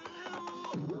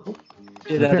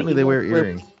 Did, Apparently, they wear Ewoks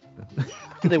earrings.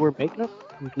 Do they wear makeup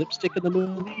and lipstick in the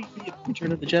movie?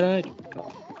 Return of the Jedi? I don't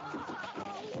recall.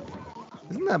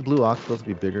 Isn't that blue ox supposed to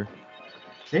be bigger?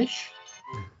 Fish?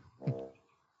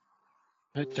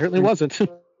 It certainly wasn't.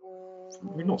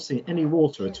 We're not seeing any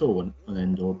water at all on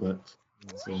Endor, but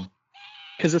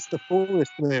Because it's the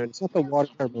forest moon. It's not the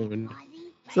water moon.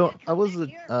 So I was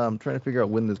trying to figure out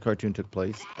when this cartoon took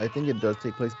place. I think it does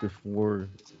take place before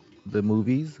the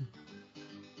movies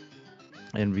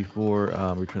and before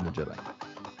Return of the Jedi.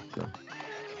 So.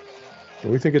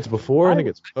 We think it's before. I think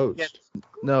it's post.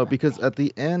 No, because at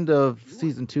the end of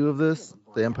season 2 of this,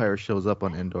 the Empire shows up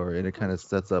on Endor, and it kind of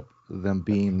sets up them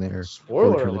being there.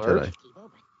 Spoiler for Return of the alert.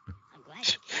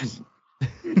 Jedi.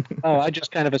 Oh, I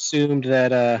just kind of assumed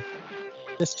that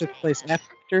this took place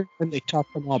after, and they taught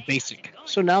them all basic.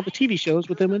 So now the TV shows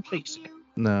with them in basic.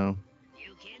 No.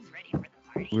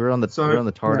 We're on the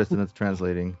TARDIS and it's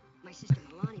translating.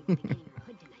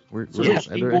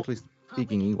 They're actually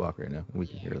speaking Ewok right now. We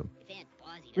can hear them.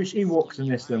 Which Ewoks in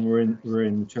this then were in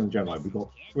Return of the Jedi? We got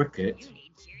Wicket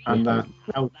and that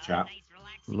elf chap.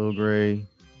 Low Gray.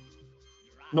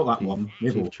 Not that one.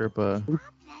 Chief Chirpa.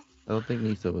 I don't think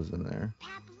Nisa was in there.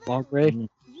 Low Gray. You know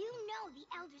the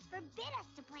elders forbid us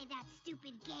to play that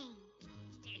stupid game.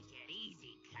 Take it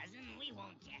easy, cousin. We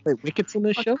won't get. Wait, Wicket's in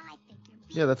this show?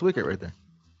 Yeah, that's Wicket right there.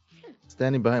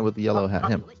 Standing behind with the yellow hat.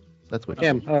 Him. That's Wicket.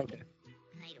 Him. Oh, okay.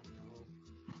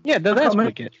 Yeah, that's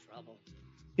Wicket.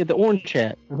 Yeah, the orange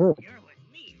hat. Uh-huh.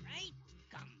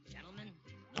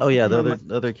 Oh yeah, the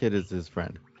other kid is his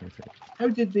friend. How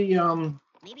did the How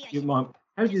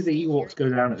did the Ewoks go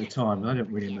down at the time? I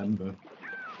don't really remember.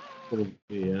 Probably,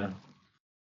 I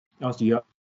was young.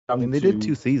 I mean, they did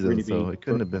 2 seasons, so it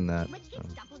couldn't have been that.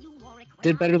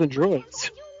 Did better than Droids.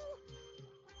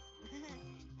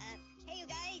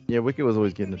 Yeah, Wicket was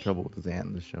always getting in trouble with his aunt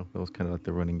in the show. That was kind of like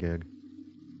the running gag.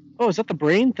 Oh, is that the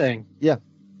brain thing? Yeah.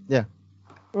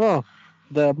 Oh,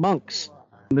 the monks.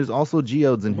 And there's also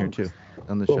geodes in here too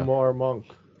on the show. More monk.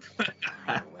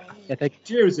 I think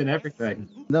geodes in everything.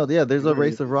 No, yeah, there's a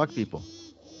race of rock people.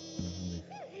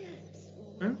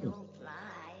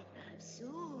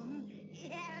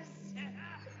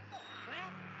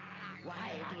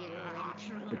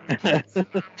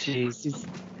 Jeez, he's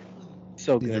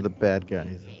so good. These are the bad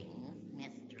guys.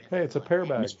 Hey, it's a pear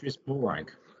bag. Mistress Borag.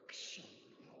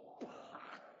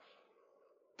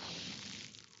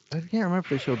 I can't remember if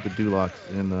they showed the Dulocs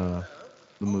in the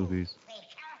movies.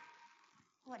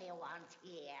 What do you want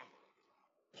here?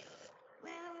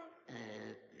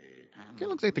 It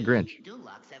looks like the Grinch.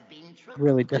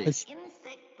 Really does.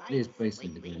 It is basically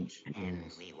the Grinch.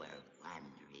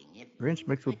 Grinch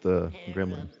mixed with the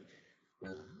Gremlins.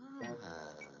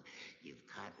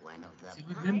 See,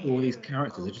 I remember all these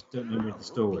characters, I just don't remember the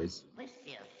stories.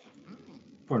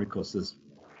 Probably because there's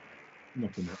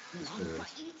nothing about the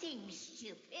stories.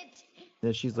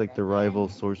 Yeah, she's like the rival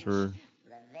sorcerer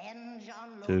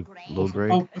to Low Gray.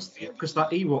 Oh, because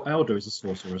that Ewok elder is a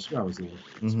sorcerer as well, is he?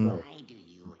 As well.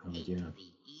 Yeah.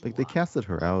 Like they casted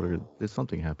her out, or there's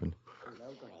something happened.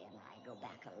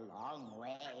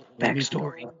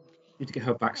 Backstory. Need to get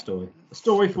her backstory. A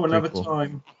story for another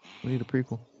time. We need a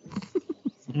prequel.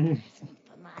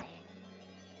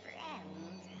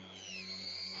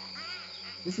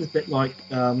 This is a bit like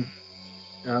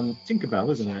Tinkerbell,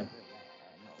 isn't it?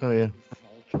 Oh yeah.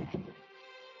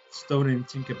 Stoning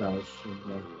Tinkerbell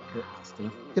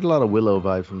stuff. Get a lot of Willow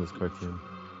vibes from this cartoon.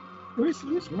 There is a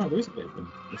bit of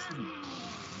them.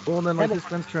 Well, and then like his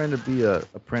friend's trying to be a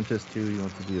apprentice too. He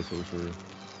wants to be a sorcerer.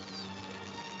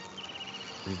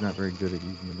 He's not very good at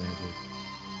using the magic.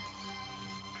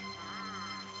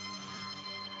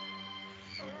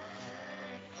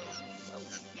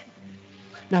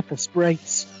 Not the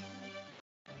sprites.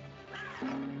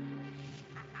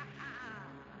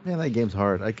 Man, that game's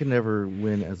hard. I could never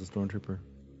win as a stormtrooper.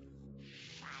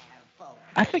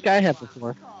 I think I have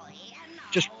before.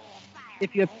 Just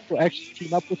if you have people actually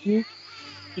team up with you,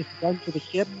 just run to the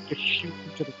ship, just shoot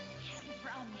into the.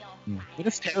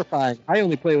 It's terrifying. I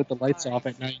only play with the lights off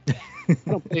at night. I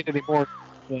don't play it anymore,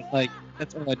 but like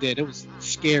that's all I did. It was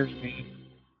scary, man.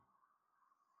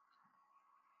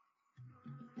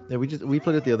 Yeah, we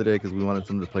played it the other day because we wanted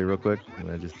someone to play real quick,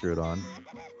 and I just threw it on.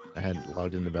 I had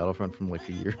logged into Battlefront from like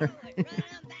a year.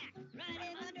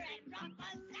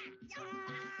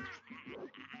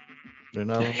 They're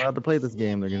not allowed to play this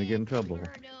game. They're gonna get in trouble.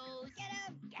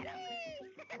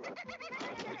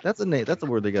 That's a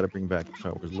word they got to bring back to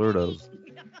Star Wars. Lurdos.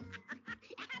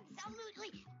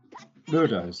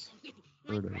 Lurdos.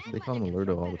 They call them a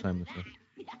Lurdo all the time in the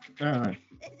show. Alright.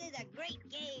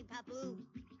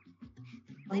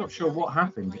 I'm not sure what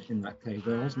happened in that cave.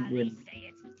 There wasn't really.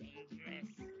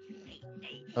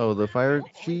 Oh, the fire.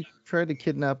 She tried to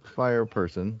kidnap a fire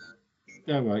person.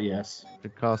 Oh, right, yes. To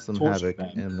cause some Tortured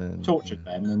havoc them. and then Tortured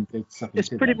them and did something. It's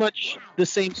pretty much the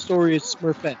same story as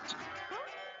Smurfette.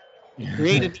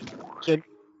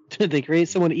 They create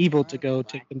someone evil to go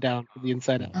take them down from the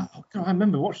inside out. Oh, God, I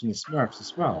remember watching the Smurfs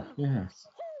as well. Yes.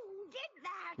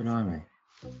 Blimey.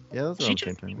 Yeah, that's She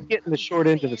just keeps getting the short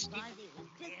end of the stick.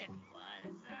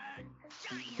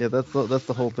 Yeah, that's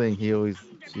the whole thing. She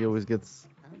always gets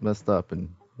messed up,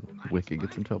 and Wicket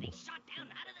gets in trouble.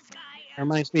 It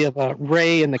reminds me of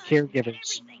Rey and the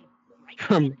Caregivers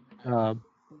from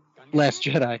Last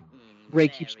Jedi. Rey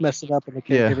keeps messing up, and the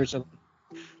Caregivers are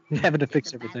having to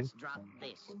fix everything.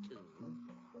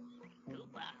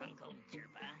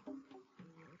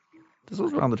 This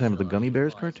was around the time of the Gummy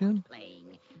Bears cartoon.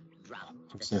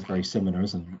 It's very similar,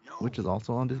 isn't it? Which is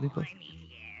also on Disney Plus.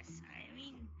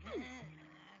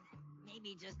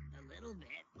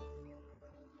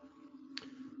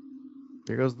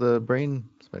 Here goes the brain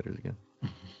spiders again. I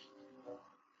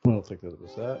don't think that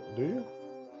was that. Do you?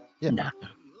 Yeah. Nah.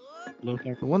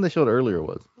 The one they showed earlier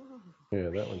was. Yeah,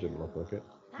 that one didn't look like it.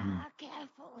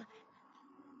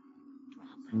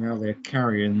 Now they're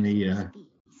carrying the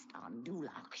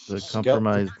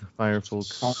compromised firefolk.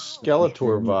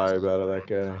 Skeletor vibe out of that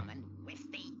guy.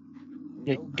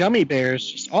 Yeah, Gummy Bears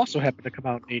just also happened to come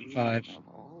out in '85.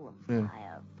 Yeah.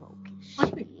 I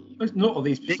think there's not all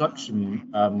these production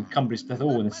companies. They're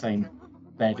all in the same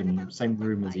bed and same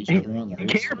room as each other, aren't they?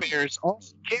 Care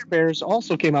Bears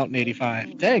also came out in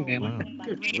 '85. Dang, man. Wow.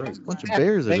 Good grief. A bunch of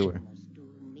bears everywhere.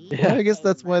 Yeah, I guess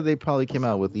that's why they probably came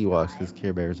out with Ewoks, because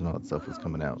Care Bears and all that stuff was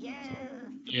coming out. So.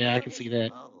 Yeah, I can see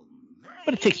that.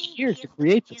 But it takes years to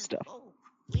create this stuff.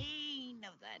 I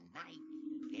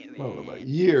don't know about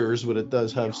years, but it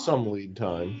does have some lead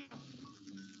time.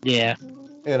 Yeah.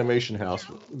 Animation House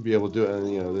would be able to do it,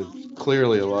 and there's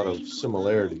clearly a lot of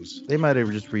similarities. They might have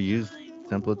just reused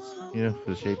templates,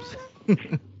 for the shapes.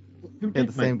 Had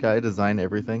the same guy design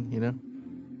everything,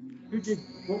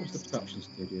 What was the production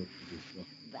studio?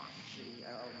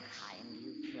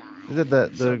 Is it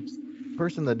that the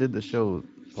person that did the show,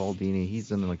 Paul Dini?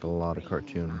 He's in like a lot of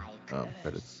cartoon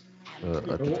credits at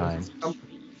the time.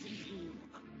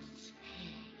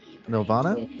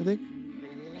 Nelvana, I think.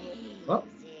 What?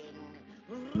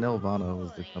 Nelvana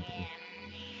was the company.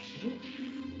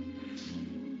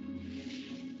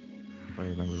 If I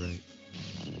remember right.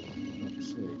 Let's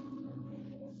see.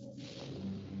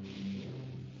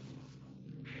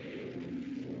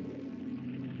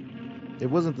 It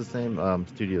wasn't the same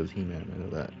studio as He-Man. I know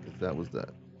that because that was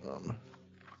that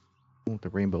with the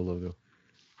rainbow logo.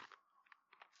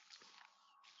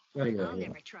 There you go. I'll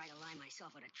never try to lie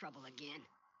myself out of trouble again.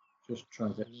 Just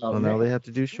trying to. Well, now they have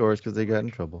to do shorts because they got in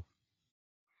trouble.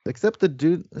 Except the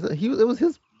dude, it was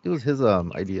his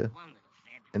idea,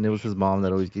 and it was his mom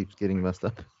that always keeps getting messed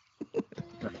up.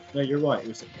 No, you're right. It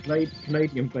was a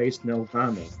Canadian-based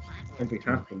Nelvana on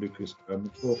behalf of Lucasfilm,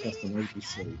 broadcast on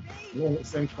ABC, along at the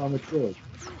same time with Droids.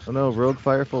 Oh no, Rogue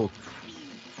Firefolk.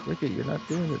 Ricky, you're not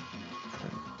doing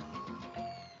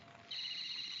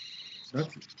it.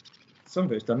 Some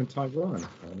of it's done in Taiwan,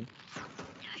 apparently.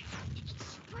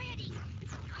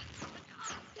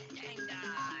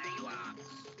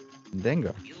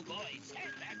 Dengar.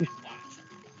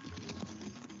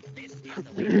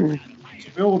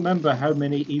 We all remember how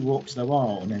many Ewoks there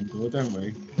are on Endor, don't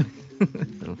we?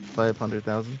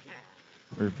 500,000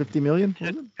 or 50 million?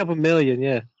 A couple million,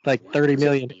 yeah, like 30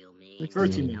 million.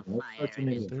 30 million. 30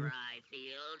 million.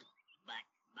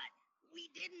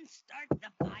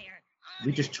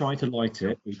 We just tried to light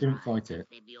it. We didn't fight it.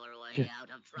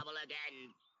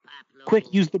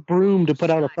 Quick, use the broom to put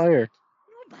out a fire.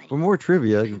 For more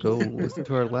trivia, go listen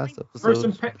to our last Throw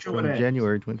some episode petrol from in it.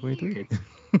 January 2023.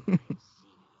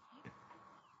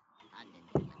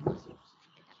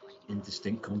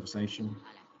 Indistinct conversation.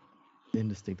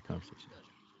 Indistinct conversation.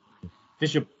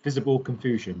 Visible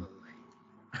confusion.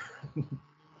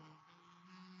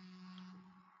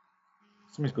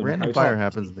 Random fire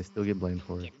happens and they still get blamed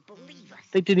for it.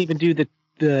 They didn't even do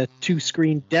the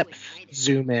two-screen depth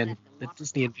zoom in that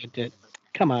Disney invented.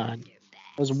 Come on.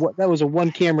 That was a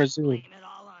one-camera zoom.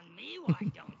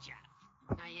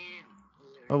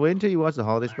 Oh, wait until you watch the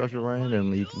holiday special, Ryan,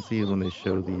 and you can see when they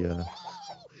show the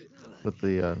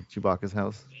Chewbacca's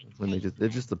house. When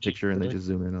it's just a picture and they just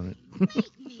zoom in on it.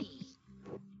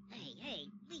 Hey,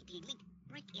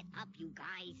 break it up, you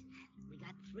guys. We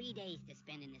got 3 days to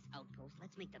spend in this outpost.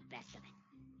 Let's make the best of it.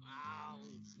 Oh,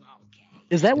 okay.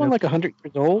 Is that one like 100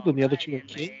 years old and the other two are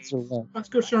kids, or what? That's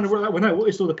good trying to work that one out. What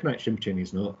is all the connection between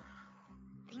these not?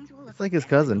 It's like his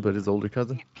cousin, but his older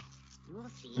cousin.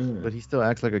 But he still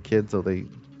acts like a kid, so they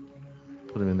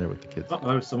put him in there with the kids.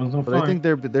 Uh-oh, someone's on But fire. I think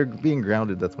they're being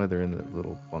grounded. That's why they're in the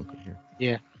little bunker here.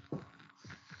 Yeah.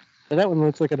 But that one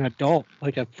looks like an adult,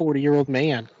 like a 40-year-old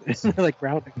man. Like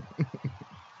grounding.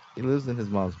 He lives in his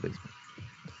mom's basement.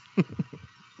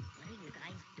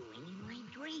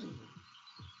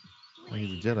 Well,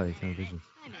 he's a Jedi. He's having visions.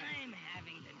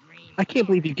 I can't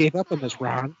believe you gave up on this,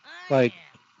 Ron. Like,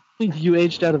 you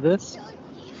aged out of this?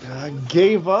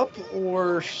 Gave up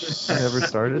or never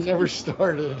started? Never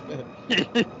started.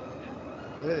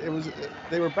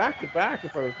 They were back to back.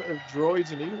 If I were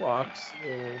Droids and Ewoks,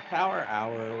 Power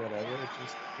Hour or whatever.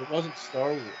 It wasn't Star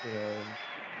Wars.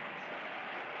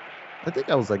 I think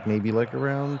I was maybe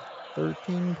around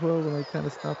 13, 12 when I kind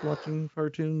of stopped watching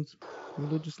cartoons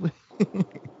religiously.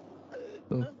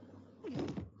 So,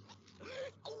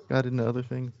 got into other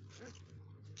things.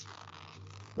 So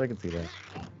I can see that.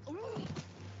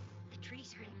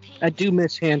 I do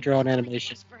miss hand-drawn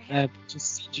animation.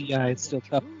 Just CGI is still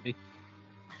tough for me.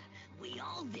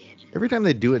 Every time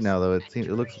they do it now, though, it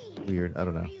looks weird. I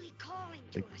don't know.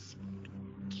 Like,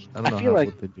 I don't know feel like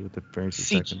what they do with the frames per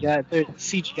second.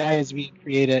 CGI is being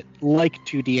created like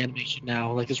 2D animation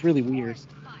now. Like, it's really weird.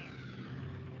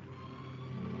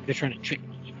 They're trying to trick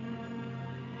me.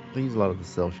 They use a lot of the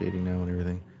cell shading now and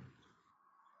everything.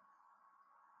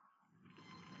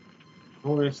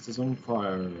 Forest is on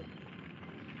fire.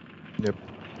 Yep.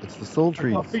 It's the soul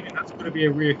trees. I think that's going to be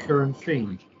a reoccurring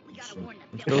theme.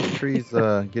 If those trees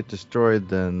get destroyed,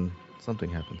 then something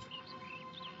happens.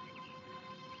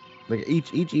 Like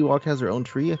each Ewok has their own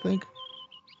tree, I think.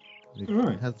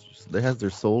 Right. It has their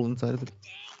soul inside of it.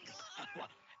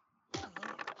 Hey,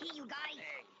 you guys.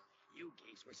 Hey, you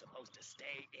geese were supposed to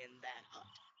stay in that hut.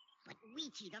 But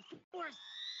Weechi, the force.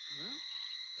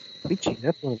 Huh? Weechi,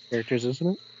 that's one of the characters, isn't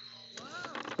it?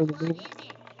 Whoa, what is it?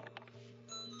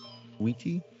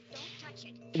 Weechi?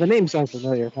 The name sounds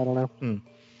familiar. I don't know.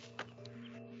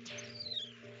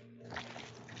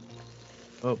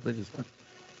 Oh, they just.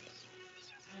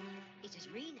 It's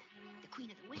Rena, the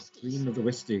Queen of the Wisties. Queen of the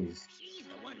Wisties. She's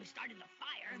the one who started the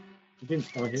fire. She didn't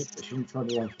start it, but she didn't try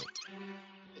to light it.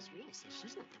 Miss Rena says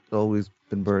she's not the It's always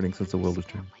been burning since the world was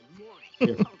turned.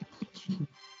 Yeah.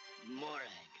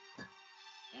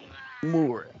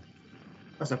 More.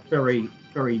 That's a very,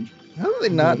 very. How do they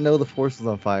not know the force is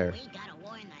on fire?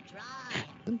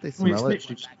 Didn't they I mean, it's smell it?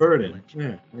 literally just burning.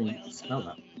 Yeah, I mean, you can smell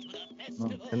that.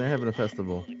 Oh. And they're having a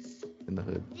festival in the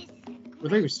hood. Well,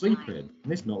 they were sleeping, and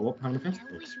this not up having a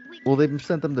festival. Well, they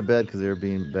sent them to bed because they were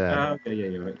being bad. Okay,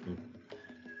 yeah, right.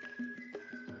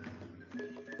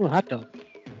 Oh, hot dog.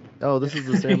 Oh, this is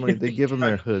the ceremony. They give them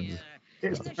their hoods.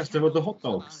 It's the festival of the hot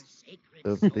dogs.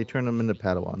 So they turn them into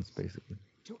Padawans, basically.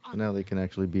 So now they can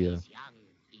actually be a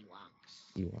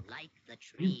Ewok.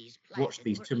 You watch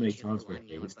these too many times with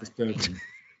me. It's disturbing.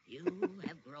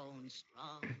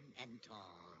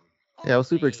 Yeah, I was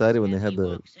super excited when they had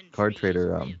the card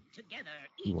trader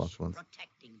Ewoks ones.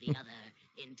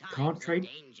 Card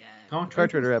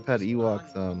trader app had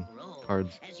Ewoks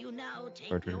cards.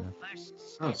 Card trader app.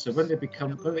 Oh, so when they go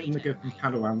from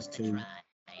Padawans to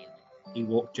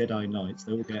Ewok Jedi Knights,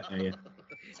 they will get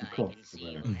some cloths to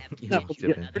wear. Yeah,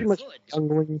 pretty much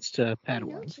younglings to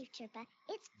Padawans.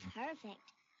 It's perfect.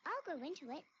 I'll go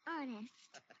into it, honest.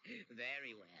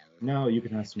 Very well. Now you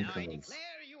can have some clothes.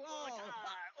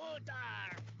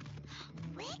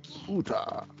 Uta.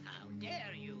 How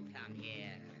dare you come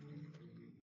here?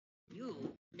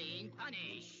 You've been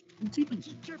punished.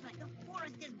 Chirpa, the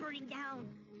forest is burning down.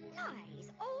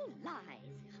 Lies, all lies.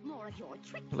 More of your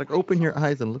tricks. Like, open your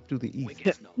eyes and look to the east.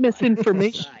 Yeah,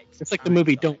 misinformation. It's like the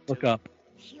movie Don't Look Up.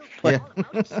 Yeah.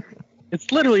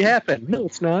 It's literally happened. No,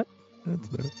 it's not.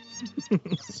 Morag.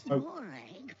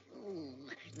 Oh,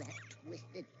 that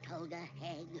twisted toga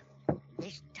hag.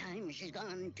 This time she's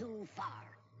gone too far.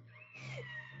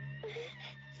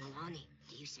 Milani,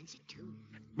 do you sense it too?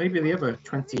 Maybe the other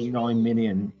 29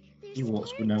 million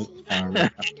Ewoks will know.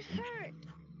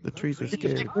 The trees are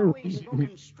scared.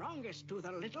 Strongest to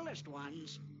the littlest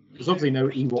ones. There's obviously no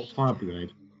Ewok fire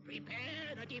brigade.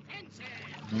 Prepare the defenses.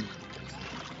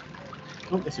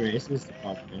 Oh, yes, there is. This is the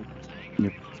fire brigade.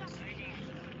 Yep.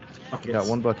 Buckets. Got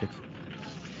one bucket.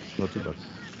 No, 2 buckets.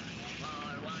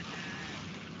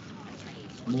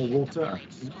 More water.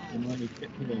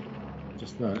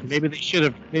 Just that. Maybe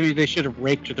they should have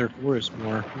raked their forest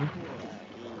more.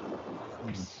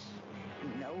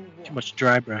 Too much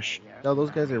dry brush. No, those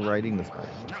guys are riding this guy.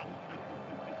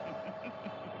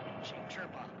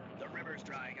 The river's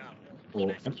drying up.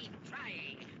 Or,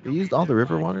 They used all the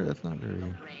river water? That's not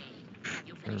very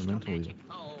environmental.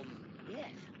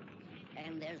 Yes.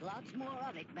 And there's lots more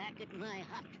of it back at my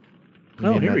hut.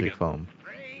 Oh, here we Magic go. foam.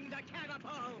 Bring the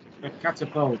catapult. a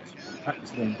catapult.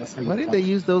 Excellent. That's how you Why didn't they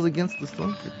use those against the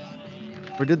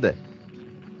Stormtroopers? Or did they?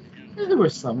 Yeah, there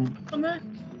was some on there.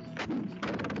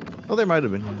 Oh, there might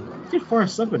have been. Yeah. Did fire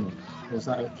seven? Or was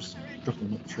that just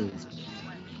dropping up trees?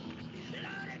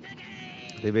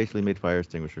 They basically made fire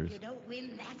extinguishers.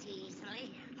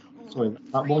 Sorry,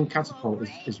 that one catapult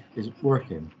is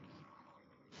working.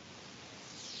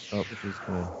 Oh, she's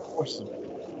coming. Awesome.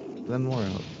 Then more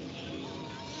out.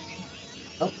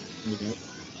 Oh, there we go.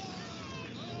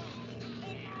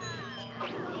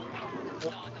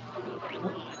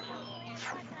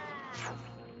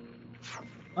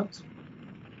 What?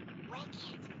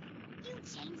 You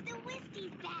changed the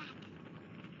Wisties back.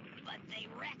 But they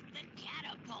wrecked the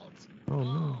catapult. Oh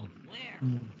no.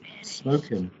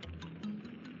 Smoking.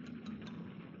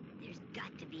 There's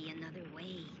got to be another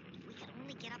way. We can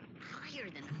only get up higher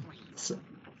than the flames.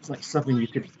 It's like something you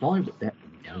could fly with that.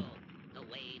 No, the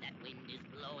way that wind is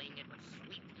blowing, it would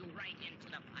sweep you right into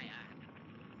the fire.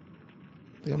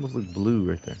 They almost look blue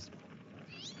right there.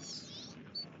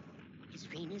 His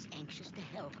Fane is anxious to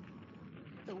help.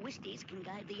 The Whiskies can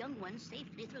guide the young ones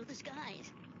safely through the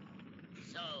skies.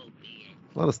 So be it.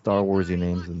 A lot of Star Warsy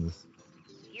names in this.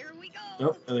 Here we go.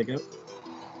 Oh, there they go.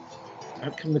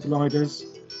 Out come the gliders.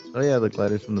 Oh yeah, the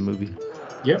gliders from the movie.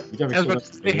 Yep, we I was saw about that.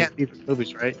 to say, they had these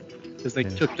movies, right? Because they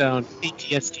took down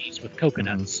ATSTs with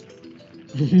coconuts.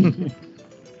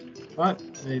 But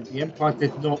the Empire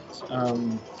did not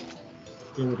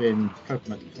build in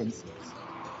coconut defenses.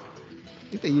 I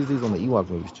think they use these on the Ewok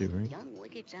movies too, right? Young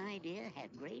Wicket's idea had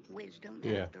great wisdom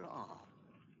Yeah. after all.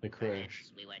 They crash.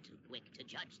 We were too quick to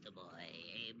judge the boy,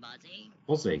 eh, Buzzy?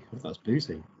 Ozzy, I thought that's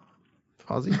Boozy.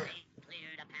 Ozzy?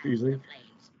 Boozy.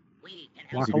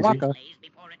 Waka waka.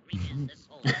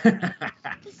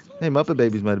 Hey, Muppet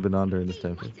Babies might have been on during this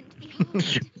time too.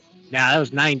 Nah, that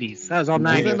was 90s. That was all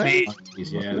Was 90s, that man.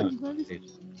 90s, yeah, that-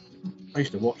 I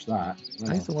used to watch that.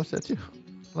 I used to watch that too.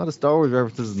 A lot of Star Wars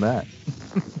references in that.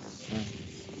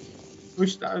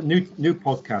 Which new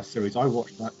podcast series? I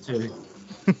watched that too.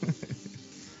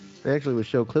 They actually would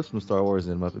show clips from Star Wars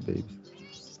in Muppet Babies.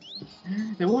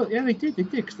 They did,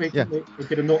 because they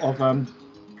did a lot of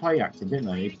play acting, didn't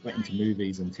they? They went into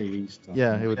movies and TV stuff.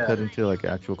 Yeah, it would cut into like an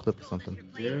actual clip or something.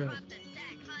 Yeah.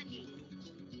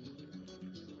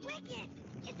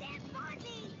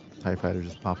 TIE fighter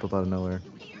just popped up out of nowhere.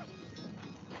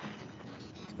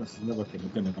 That's another thing.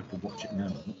 I don't know if I can watch it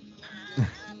now.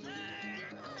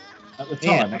 At the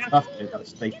time, I loved it. That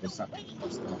staple stuff.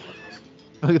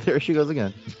 Look, there she goes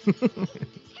again.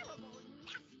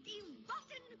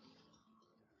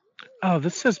 Oh,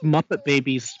 this says Muppet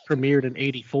Babies premiered in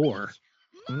 84.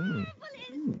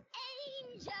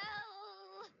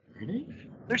 Really?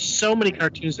 There's so many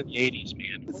cartoons in the 80s,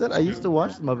 man. I said I used to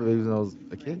watch the Muppet Babies when I was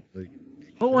a kid. Like,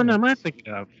 What one am I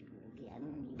thinking of?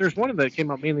 There's one that came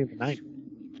out mainly in the 90s.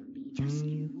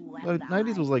 well,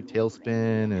 90s was like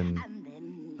Tailspin and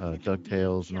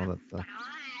DuckTales and all that stuff.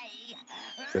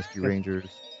 Rescue Rangers.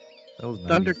 That was 90s.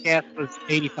 Thundercats was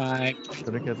 85.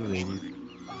 Thundercats was 80s.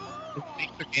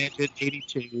 Inspector Gadget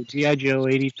 82. G.I. Joe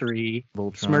 83.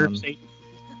 Voltron. Smurfs 80.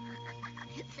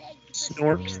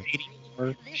 Snorks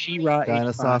 84. She-Ra 85.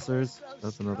 Dinosaurs.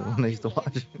 That's another one I used to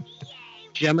watch.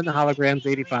 Gem and the Holograms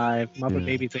 85. Muppet Yeah.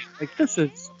 Babies 8. Like, this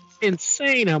is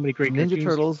insane how many great Ninja cartoons.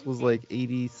 Turtles was like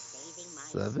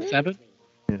 87? 7?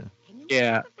 Yeah.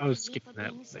 Yeah, I was skipping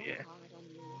that. But yeah.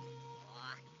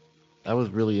 I was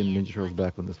really in Ninja Turtles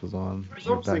back when this was on.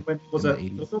 Obviously, Back when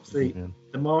in the 80s. obviously Yeah.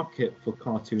 the market for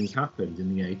cartoons happened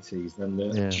in the 80s, and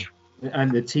Yeah.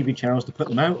 and the TV channels to put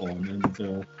them out on,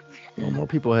 and Well, more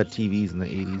people had TVs in the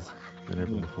 80s than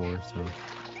ever before, so.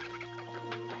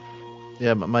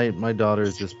 Yeah, but my daughter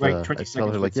is just, Wait, I 20 tell her,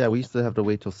 seconds. like, yeah, we used to have to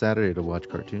wait till Saturday to watch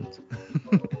cartoons.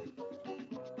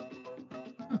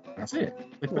 that's it.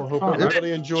 They put Well, I hope fun out.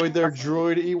 everybody enjoyed their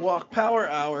Droid Ewok Power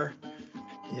Hour.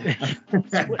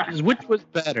 Which was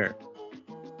better?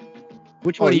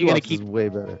 Which one are you going to Ewoks keep? is way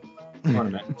better. Wait a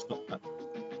minute, stop that.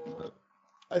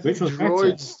 I think Which was better?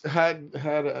 Droids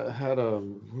had a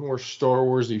more Star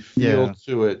Warsy feel Yeah.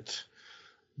 to it.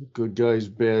 Good guys,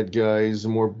 bad guys, a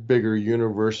more bigger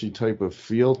university type of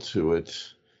feel to it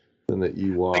than the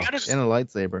Ewoks. And a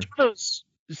lightsaber.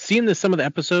 Seeing some of the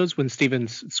episodes when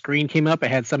Steven's screen came up,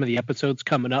 it had some of the episodes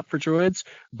coming up for Droids.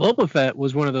 Boba Fett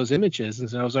was one of those images, and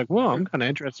so I was like, "Well, I'm kind of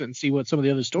interested in see what some of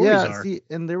the other stories are." See,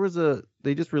 and there was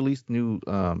they just released new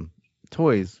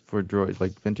toys for Droids,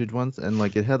 like vintage ones, and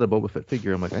like it had a Boba Fett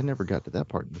figure. I'm like, I never got to that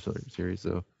part in the series,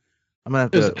 so I'm gonna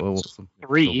have It to. was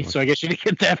 3, so I guess you didn't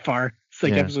get that far. It's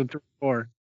like Yeah. episode 3 or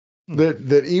 4. That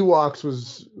Ewoks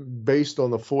was based on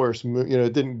the Force.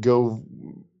 It didn't go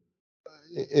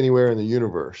anywhere in the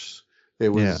universe. It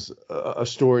was a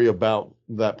story about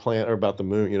that planet or about the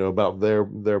moon. About their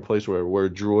place where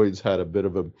Droids had a bit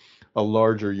of a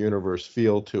larger universe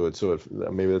feel to it. So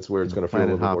maybe that's where it's going to feel a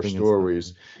little bit more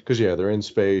stories. Because they're in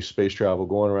space travel,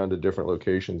 going around to different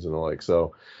locations and the like.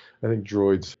 So I think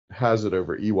Droids has it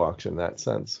over Ewoks in that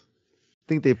sense. I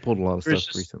think they pulled a lot of There's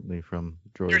stuff just- recently from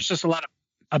Droids. There's just a lot of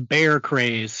a bear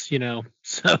craze,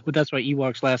 so that's why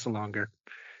Ewoks last longer.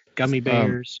 Gummy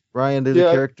bears. Ryan, there's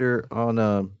a character on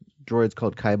Droids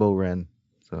called Kybo Ren.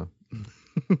 So.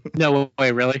 No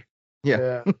way, really?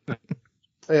 Yeah.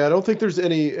 Yeah, I don't think there's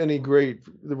any great.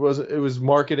 It was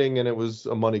marketing and it was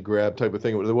a money grab type of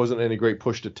thing. There wasn't any great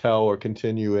push to tell or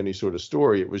continue any sort of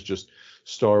story. It was just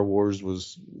Star Wars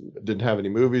didn't have any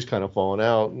movies, kind of falling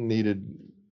out, needed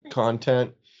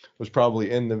content. Was probably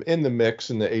in the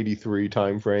mix in the 83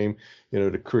 time frame,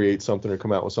 to create something or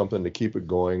come out with something to keep it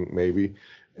going maybe.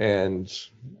 And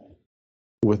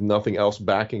with nothing else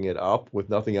backing it up, with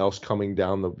nothing else coming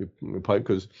down the pipe,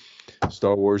 because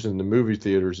Star Wars in the movie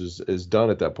theaters is done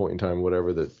at that point in time.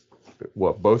 Whatever that,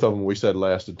 what both of them we said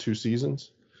lasted 2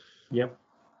 seasons. Yep.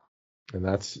 And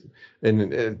that's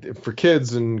and for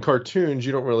kids and cartoons,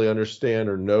 you don't really understand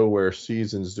or know where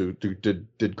seasons do.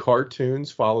 Did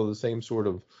cartoons follow the same sort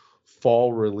of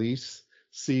fall release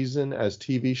season as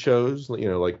TV shows? You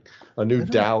know, like a new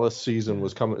Dallas season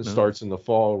was coming. It starts in the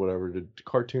fall or whatever. Did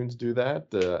cartoons do that?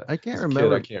 I can't as a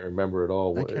remember. Kid, I can't remember at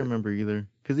all. I can't remember either.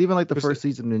 Because even like the first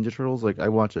season of Ninja Turtles, like I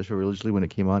watched that show religiously when it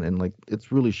came on, and like it's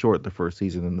really short the first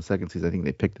season, and the second season I think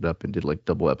they picked it up and did like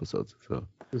double episodes. So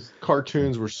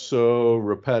cartoons were so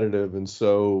repetitive and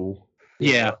so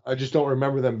I just don't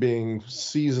remember them being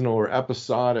seasonal or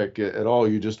episodic at all.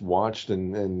 You just watched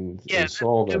and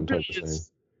saw them type of thing.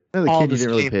 As a kid, you didn't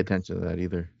really pay attention to that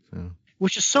either. So.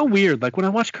 Which is so weird. Like when I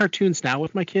watch cartoons now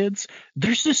with my kids,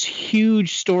 there's this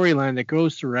huge storyline that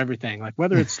goes through everything. Like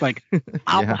whether it's like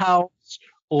Owl House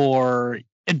or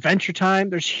Adventure Time,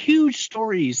 there's huge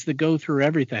stories that go through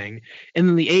everything. And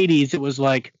in the 80s, it was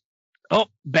like, oh,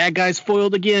 bad guys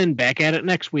foiled again. Back at it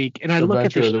next week. And I look at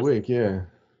Adventure of the week, yeah.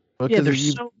 Well,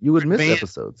 you would miss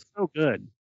episodes. So good.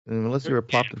 And unless you were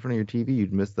plopped in front of your TV,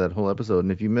 you'd miss that whole episode.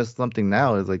 And if you missed something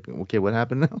now, it's like, okay, what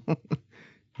happened now?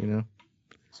 You know.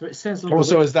 So it says.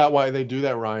 So is that why they do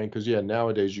that, Ryan? Because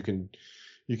nowadays you can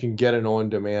get an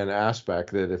on-demand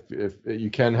aspect that if you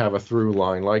can have a through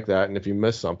line like that, and if you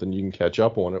miss something, you can catch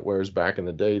up on it. Whereas back in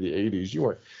the day, the 80s, you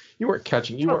weren't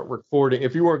catching, you weren't recording.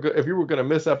 If you were going to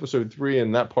miss episode 3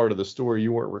 in that part of the story,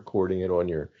 you weren't recording it on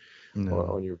your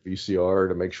VCR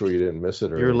to make sure you didn't miss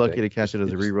it. Or you're lucky to catch it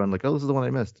as a rerun. Like, oh, this is the one I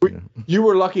missed. You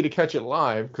were lucky to catch it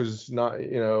live because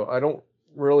I don't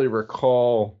really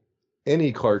recall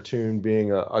any cartoon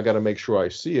being I got to make sure I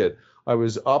see it. I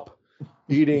was up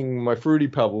eating my Fruity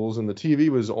Pebbles and the TV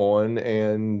was on,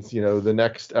 and the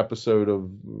next episode of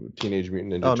Teenage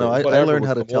Mutant Ninja Turtles. I learned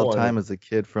how to tell time as a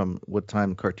kid from what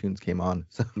time cartoons came on.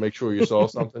 So. Make sure you saw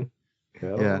something. I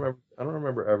don't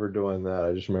remember ever doing that.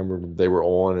 I just remember they were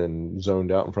on and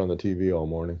zoned out in front of the TV all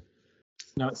morning.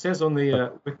 Now, it says on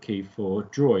the wiki for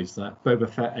Droids that Boba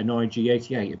Fett and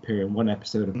IG-88 appear in one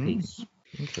episode apiece.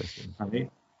 Interesting.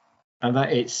 And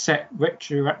that it's set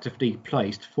retroactively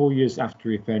placed 4 years after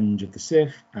Revenge of the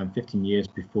Sith and 15 years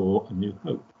before A New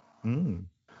Hope.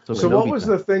 So what was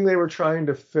the thing they were trying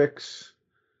to fix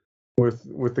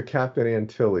with the Captain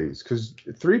Antilles? Because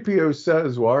 3PO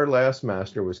says, well, our last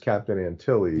master was Captain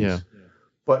Antilles. Yeah.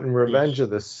 But in Revenge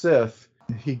of the Sith,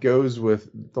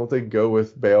 don't they go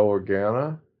with Bail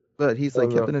Organa? But he's like,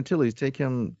 Captain Antilles, take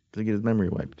him to get his memory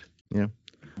wiped. Yeah.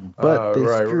 But they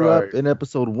screw up in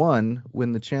episode 1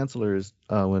 when the Chancellor's,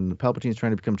 when Palpatine's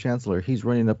trying to become Chancellor, he's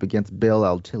running up against Bail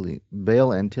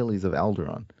Antilles of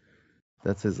Alderaan.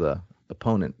 That's his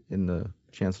opponent in the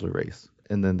Chancellor race.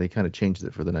 And then they kind of changed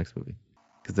it for the next movie.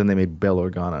 Because then they made Bail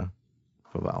Organa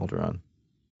from Alderaan.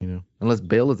 Unless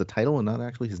Bail is a title and not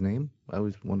actually his name. I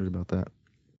always wondered about that.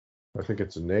 I think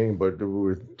it's a name, but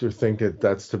do you think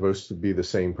that's supposed to be the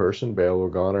same person, Bail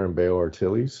Organa and Bail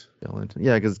Antilles?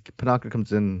 Yeah, because Panaka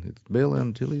comes in, it's Bail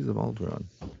Antilles of Alderaan.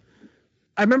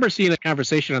 I remember seeing a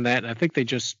conversation on that, and I think they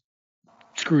just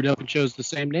screwed up and chose the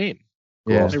same name.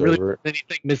 Yeah, they really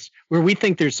anything where we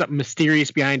think there's something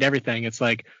mysterious behind everything. It's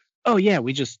like, oh yeah,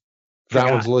 we just forgot.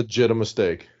 That was legit a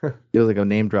mistake. It was like a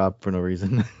name drop for no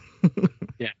reason.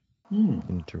 Yeah.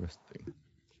 Interesting.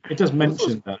 It does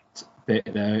mention that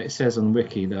bit there. It says on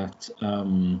Wiki that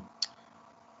the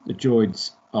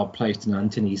droids are placed in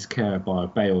Antony's care by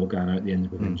Bail Organa at the end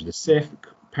of Revenge of the Sith,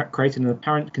 creating an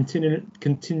apparent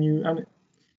an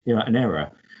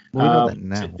error. Well, we know that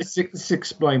now. This is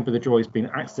explained by the droids being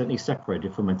accidentally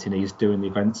separated from Antony's during the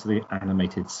events of the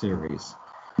animated series.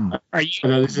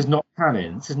 This is not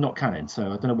canon. So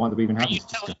I don't know why they even have this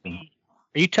discussion.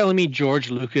 Are you telling me George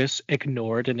Lucas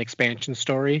ignored an expansion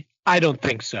story? I don't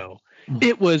think so.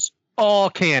 It was all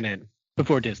canon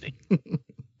before Disney.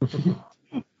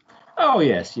 Oh,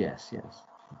 yes.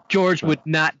 George would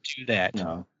not do that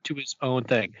to his own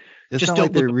thing. It's not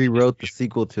like they rewrote the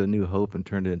sequel to A New Hope and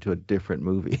turned it into a different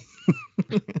movie.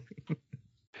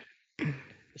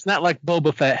 It's not like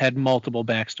Boba Fett had multiple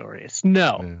backstories.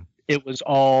 No, It was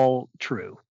all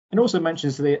true. It also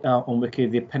mentions on Wiki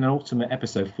the penultimate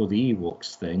episode for the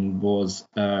Ewoks thing was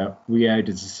re-aired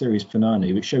as a series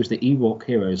finale, which shows the Ewok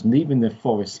heroes leaving the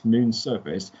forest's moon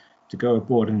surface to go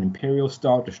aboard an Imperial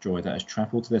Star Destroyer that has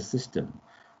travelled to their system.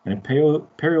 An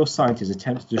Imperial scientist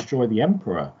attempts to destroy the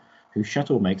Emperor, whose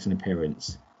shuttle makes an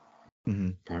appearance.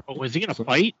 Oh, was he going to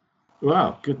fight?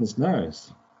 Wow, goodness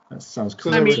knows. That sounds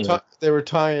So cool. they were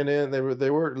tying in.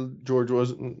 George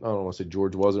wasn't. I don't want to say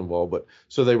George was involved, but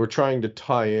so they were trying to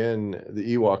tie in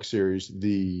the Ewok series,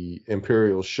 the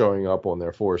Imperials showing up on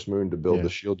their forest moon to build the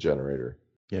shield generator.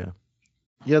 Yeah.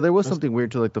 Yeah, there was something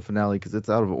weird to like the finale because it's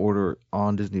out of order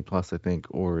on Disney Plus, I think,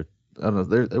 or I don't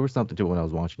know. There was something to it when I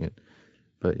was watching it,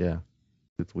 but yeah,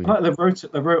 it's weird. Like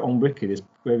they wrote on Wiki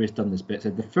where he's done this bit.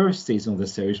 Said the first season of the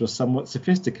series was somewhat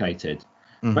sophisticated,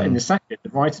 but in the second, the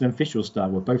writing and visual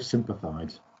style were both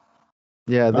simplified.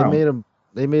 Yeah, Wow.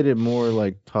 they made it more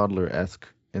like toddler-esque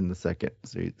in the second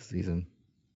season.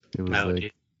 It was like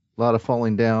a lot of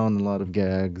falling down, a lot of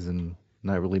gags, and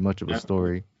not really much of a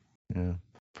story. Yeah,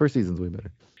 first season's way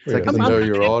better. Second season, know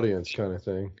your audience kind of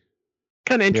thing.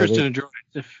 Kind of interested in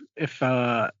Droids. If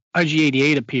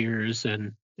IG-88 appears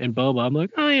and Boba, I'm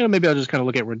like, maybe I'll just kind of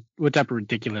look at what type of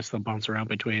ridiculous they'll bounce around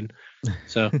between.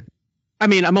 So, I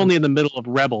mean, I'm only in the middle of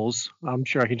Rebels. I'm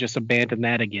sure I could just abandon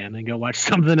that again and go watch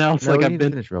something else. No, I've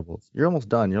been finished Rebels. You're almost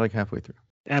done. You're like halfway through.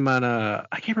 I'm on I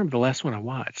can't remember the last one I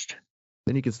watched.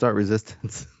 Then you can start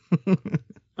Resistance.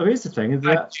 Here's the thing: is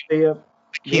that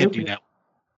I can't do that.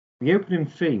 The opening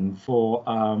theme for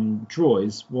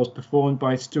Droids was performed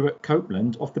by Stuart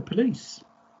Copeland of The Police,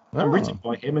 and written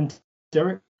by him and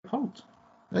Derek Holt.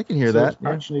 I can hear that. It's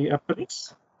actually a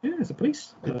police. Yeah, it's a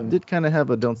police. It did kind of have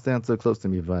a "Don't Stand So Close to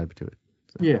Me" vibe to it.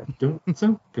 So. Yeah, don't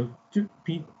so go to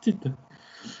be to the.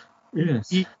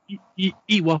 Yes.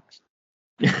 Ewoks.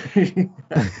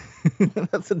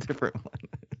 That's a different one.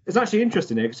 It's actually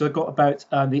interesting here because I got about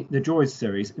the Droids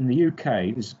series in the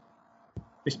UK.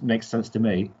 This makes sense to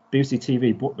me. BBC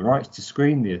TV bought the rights to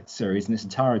screen the series in its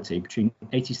entirety between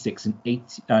 86 and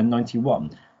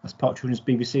 91 as part of children's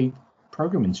BBC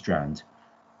programming strand.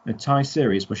 The Thai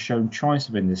series was shown twice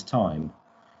within this time,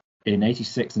 in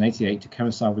 86 and 88, to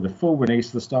coincide with the full release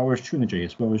of the Star Wars trilogy,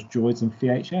 as well as Droids and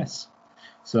VHS.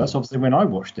 So that's obviously when I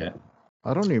watched it.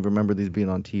 I don't even remember these being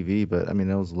on TV, but I mean,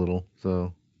 I was little,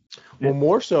 so. Well,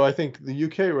 more so, I think the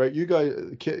UK, right? You guys,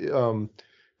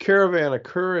 Caravan of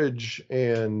Courage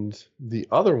and the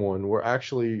other one were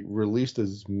actually released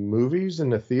as movies in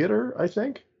the theater, I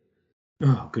think.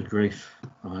 Oh, good grief!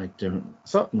 I don't.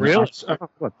 Really?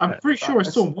 I'm pretty sure I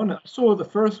saw one. I saw the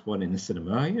first one in the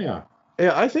cinema. Yeah.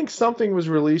 Yeah, I think something was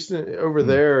released over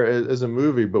there as a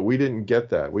movie, but we didn't get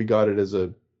that. We got it as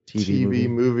a TV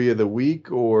movie of the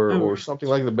week or something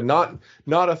like that, but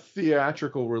not a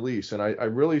theatrical release. And I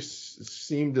really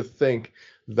seem to think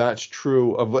that's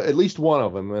true of at least one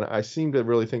of them, and I seem to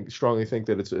really strongly think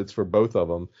that it's for both of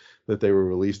them that they were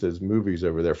released as movies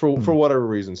over there for whatever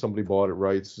reason. Somebody bought it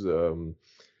rights. I don't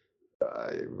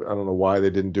know why they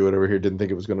didn't do it over here. Didn't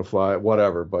think it was going to fly.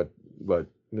 Whatever, but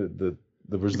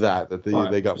there was that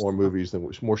they got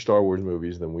more Star Wars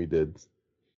movies than we did.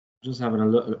 Just having a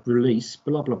look at release.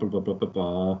 Blah blah blah blah blah blah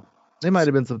blah. It might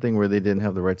have been something where they didn't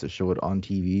have the rights to show it on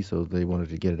TV, so they wanted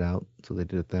to get it out, so they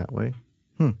did it that way.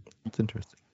 That's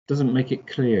interesting. Doesn't make it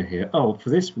clear here. Oh, for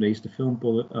this release, the film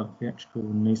bullet theatrical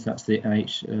release. That's the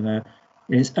NH.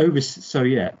 It's over. So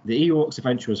yeah, the Ewoks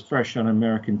Adventure was fresh on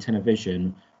American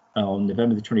television on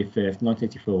November the 25th,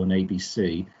 1984 on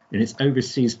ABC. In its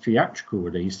overseas theatrical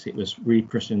release, it was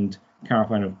rechristened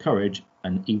Caravan of Courage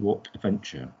and Ewok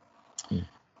Adventure. And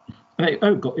it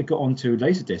got onto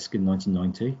Laserdisc in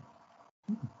 1990.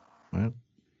 Right.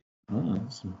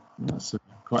 That's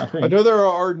quite a thing. I know there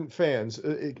are ardent fans.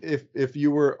 If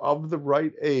you were of the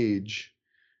right age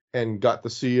and got to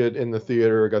see it in the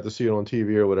theater or got to see it on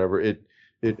TV or whatever,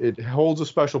 it holds a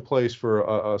special place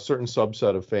for a certain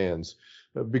subset of fans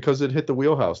because it hit the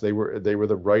wheelhouse. They were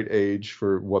the right age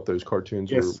for what those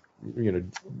cartoons were,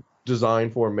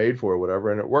 designed for, made for, or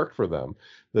whatever, and it worked for them.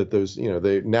 That those,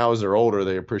 they now as they're older,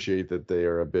 they appreciate that they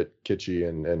are a bit kitschy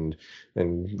and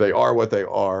they are what they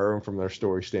are from their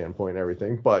story standpoint and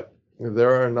everything. But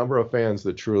there are a number of fans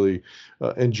that truly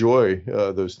enjoy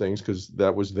those things because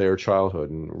that was their childhood,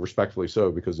 and respectfully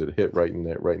so, because it hit right in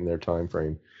their time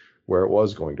frame where it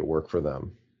was going to work for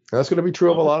them. And that's going to be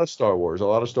true of a lot of Star Wars. A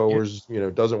lot of Star Wars,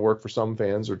 doesn't work for some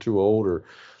fans, or too old, or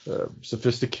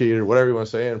sophisticated, or whatever you want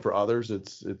to say. And for others,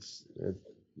 it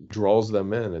draws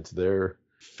them in. It's their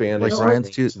fantasy. Like Ryan's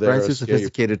too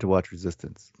sophisticated to watch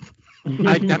Resistance.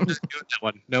 I'm just doing that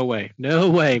one. No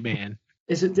way, man.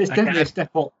 There's definitely a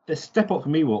step up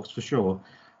from Ewoks for sure.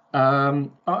 I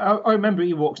remember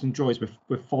Ewoks and Droids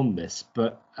with fondness,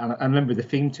 but I remember the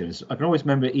theme tunes. I can always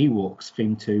remember Ewoks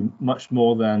theme tune much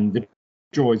more than the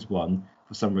Droids one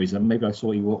for some reason. Maybe I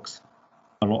saw Ewoks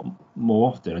a lot more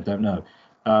often. I don't know.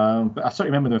 But I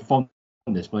certainly remember them with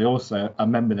fondness, but I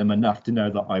remember them enough to know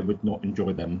that I would not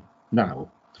enjoy them now.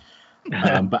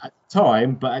 But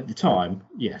at the time,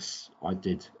 yes, I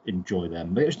did enjoy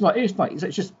them. But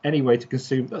it's just any way to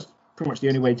consume. That's pretty much the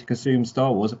only way to consume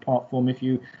Star Wars, apart from if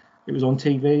it was on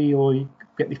TV or you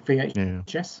get the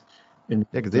VHS. Yeah,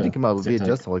 because they didn't come out with VHS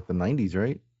until like the 90s,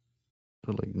 right?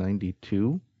 So like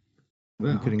 92.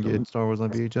 You couldn't get Star Wars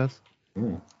on VHS. Yeah.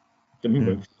 Don't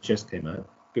remember when VHS came out.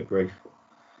 Good grief.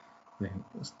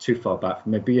 It's too far back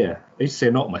from me. But yeah, I used to say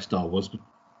a lot of my Star Wars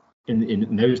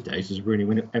in those days is really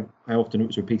how often it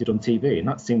was repeated on TV, and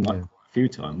that seemed like quite a few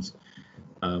times.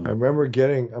 I remember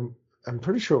getting. I'm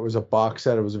pretty sure it was a box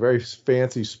set. It was a very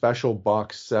fancy special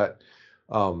box set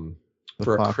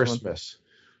for a Christmas.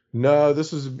 No,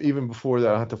 this was even before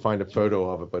that. I have to find a photo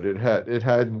of it, but it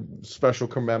had special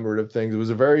commemorative things. It was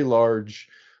a very large,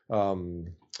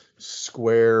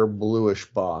 square bluish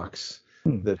box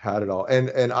that had it all.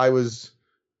 And I was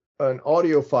an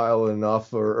audiophile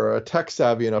enough or a tech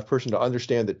savvy enough person to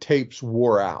understand that tapes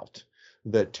wore out,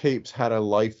 that tapes had a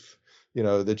life.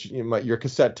 That your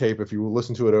cassette tape, if you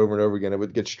listen to it over and over again, it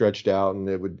would get stretched out and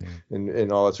it would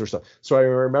and all that sort of stuff. So I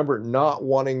remember not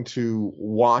wanting to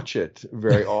watch it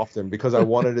very often because I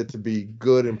wanted it to be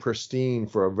good and pristine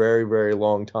for a very, very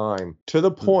long time, to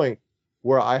the point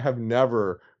where I have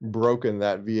never broken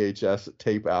that VHS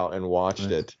tape out and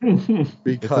watched it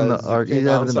because it came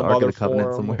out in some other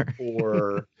form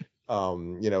or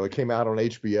it came out on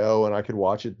HBO and I could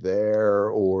watch it there,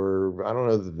 or I don't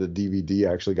know that the DVD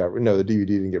actually the DVD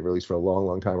didn't get released for a long,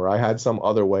 long time, or I had some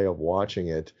other way of watching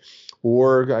it,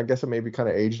 or I guess it maybe kind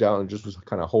of aged out and just was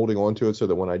kind of holding on to it so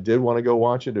that when I did want to go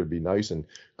watch it, it would be nice and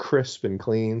crisp and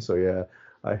clean. So yeah,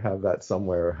 I have that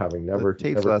somewhere, having never. The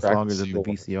tapes last longer than the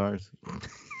VCRs.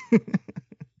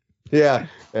 Yeah,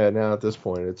 and now at this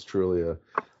point, it's truly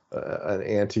an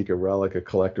antique, a relic, a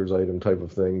collector's item type of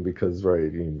thing, because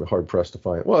you're hard pressed to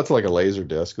find. Well, it's like a laser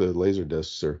disc. The laser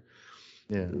discs are,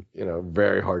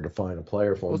 very hard to find a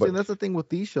player for. Well, see, and that's the thing with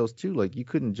these shows too. Like, you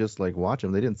couldn't just watch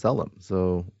them. They didn't sell them.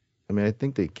 So, I mean, I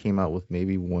think they came out with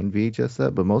maybe one VHS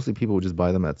set, but mostly people would just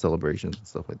buy them at celebrations and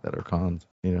stuff like that, or cons.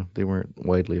 They weren't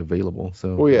widely available.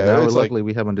 So now luckily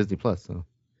we have on Disney Plus. So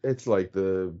it's like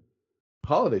the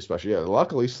holiday special. Yeah,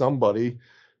 luckily somebody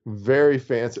very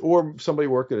fancy, or somebody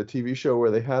worked at a TV show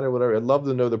where they had it, whatever. I'd love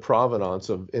to know the provenance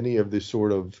of any of the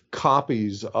sort of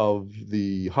copies of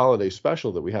the holiday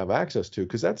special that we have access to,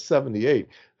 because that's 78.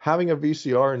 Having a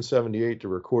VCR in 78 to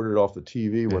record it off the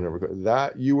TV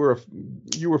that you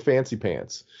were fancy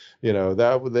pants.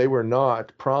 That they were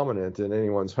not prominent in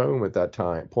anyone's home at that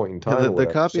point in time. The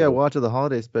copy I watched of the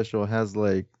holiday special has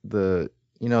they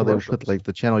would put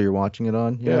the channel you're watching it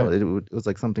on. It was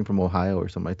like something from Ohio or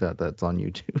something like that that's on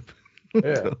YouTube.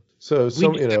 Yeah. So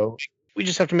we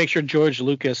just have to make sure George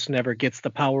Lucas never gets the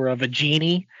power of a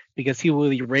genie, because he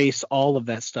will erase all of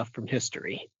that stuff from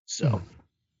history. So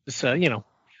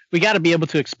we got to be able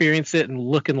to experience it and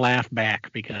look and laugh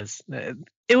back, because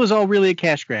it was all really a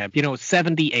cash grab.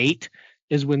 78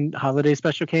 is when Holiday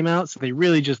Special came out, so they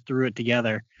really just threw it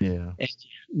together. Yeah. And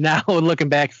now looking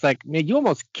back, it's like, man, you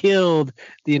almost killed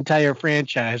the entire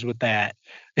franchise with that.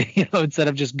 Instead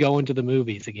of just going to the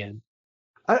movies again.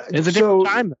 It's a different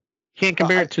time. Can't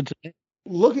compare it to today.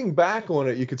 Looking back on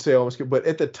it, you could say almost, but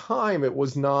at the time it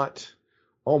was not.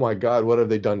 Oh my God, what have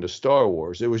they done to Star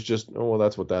Wars? It was just, well,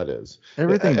 that's what that is.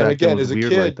 Everything and back again, then was as a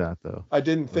weird kid, like that, though. I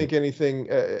didn't think anything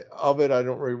of it. I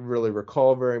don't really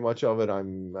recall very much of it.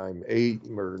 I'm 8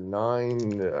 or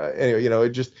 9. Anyway, it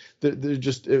just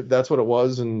that's what it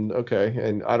was, and okay.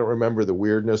 And I don't remember the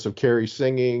weirdness of Carrie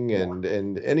singing and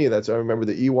any of that. So I remember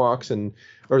the Ewoks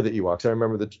I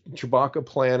remember the Chewbacca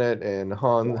planet and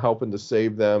Han helping to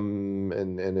save them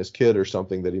and his kid or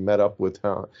something that he met up with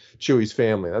Chewie's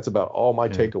family. That's about all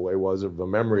my takeaway was of the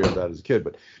memory of that as a kid.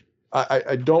 But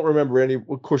I don't remember any.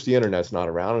 Of course, the internet's not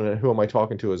around, and who am I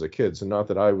talking to as a kid? So not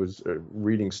that I was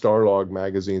reading Starlog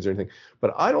magazines or anything,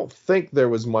 but I don't think there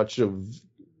was much in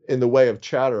the way of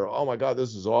chatter. Oh my God,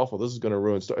 this is awful. This is going to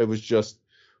ruin Star. It was just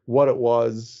what it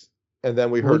was. And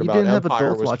then we heard about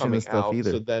Empire was coming out,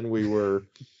 so then we were,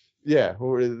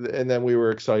 and then we were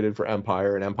excited for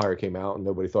Empire, and Empire came out, and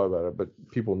nobody thought about it, but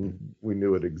we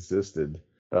knew it existed.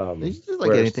 It's just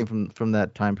like anything from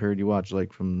that time period you watch,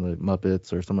 like from the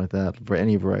Muppets or something like that, for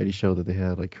any variety show that they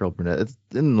had, like Carol Burnett. It's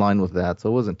in line with that, so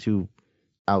it wasn't too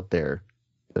out there.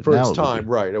 But for its time,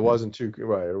 right? It wasn't too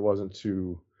It wasn't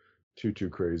too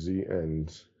crazy,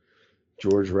 and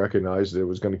George recognized that it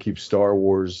was going to keep Star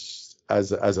Wars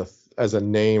as a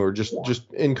name, or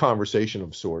just in conversation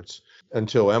of sorts,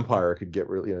 until Empire could get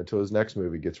until his next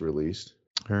movie gets released.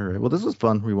 All right. Well, this was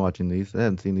fun rewatching these. I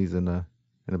hadn't seen these in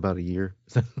in about a year.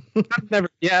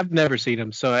 I've never seen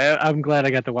them, so I'm glad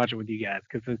I got to watch it with you guys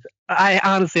because I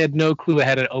honestly had no clue it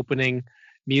had an opening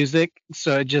music,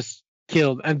 so it just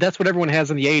killed. And that's what everyone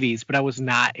has in the '80s, but I was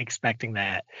not expecting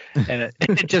that, and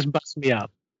it just busts me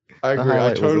up. I agree.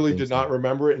 I totally did not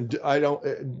remember it, and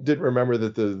didn't remember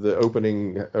that the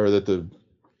opening or that the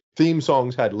theme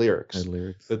songs had lyrics.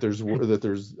 That there's the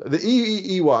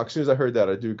Ewoks. As soon as I heard that,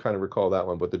 I do kind of recall that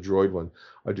one, but the droid one,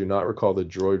 I do not recall the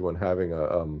droid one having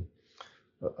an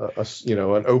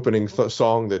opening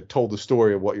song that told the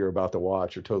story of what you're about to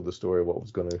watch or told the story of what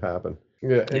was going to happen.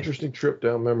 Yeah, interesting trip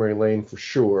down memory lane for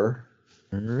sure.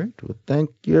 All right. Well, thank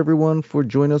you everyone for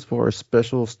joining us for our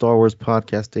special Star Wars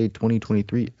Podcast Day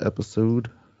 2023 episode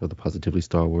of the Positively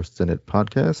Star Wars Senate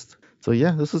podcast. So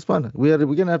yeah, this was fun. We're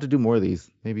gonna have to do more of these.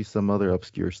 Maybe some other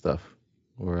obscure stuff,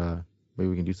 or maybe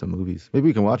we can do some movies. Maybe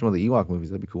we can watch one of the Ewok movies.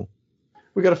 That'd be cool.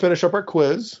 We got to finish up our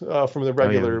quiz from the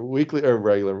regular weekly or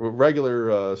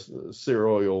regular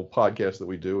serial podcast that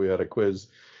we do. We had a quiz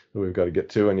that we've got to get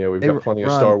to, and yeah, we've got plenty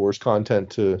of Star Wars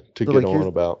content to get on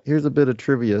about. Here's a bit of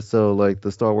trivia. So like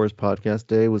the Star Wars Podcast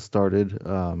Day was started,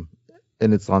 and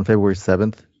it's on February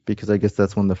 7th because I guess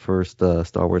that's when the first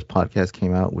Star Wars podcast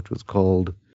came out, which was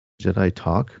called Jedi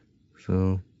Talk.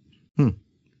 So,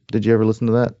 did you ever listen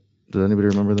to that? Did anybody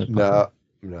remember that?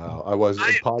 No, I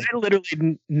wasn't. I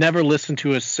literally never listened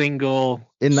to a single.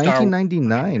 In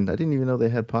 1999, I didn't even know they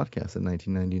had podcasts in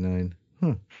 1999.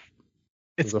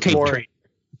 It's tape train.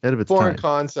 Ahead of its foreign time.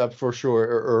 concept for sure.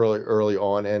 Early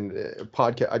on, and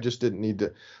podcast. I just didn't need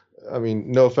to. I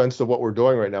mean, no offense to what we're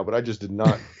doing right now, but I just did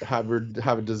not have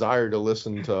a desire to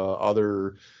listen to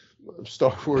other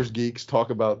Star Wars geeks talk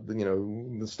about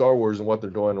the Star Wars and what they're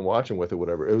doing and watching with it,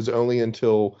 whatever. It was only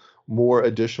until more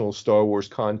additional Star Wars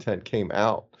content came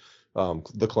out,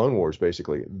 the Clone Wars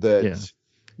basically,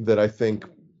 that I think,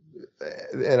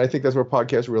 and I think that's where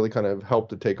podcasts really kind of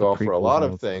helped to take off for a lot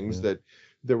of things. That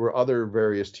there were other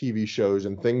various TV shows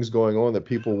and things going on that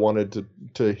people wanted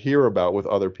to hear about with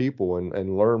other people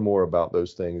and learn more about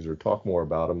those things or talk more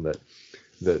about them.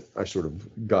 That I sort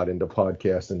of got into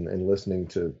podcasts and listening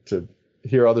to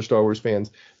hear other Star Wars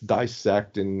fans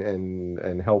dissect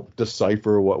and help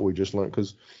decipher what we just learned,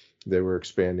 because they were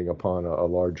expanding upon a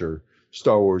larger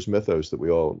Star Wars mythos that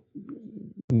we all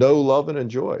know, love, and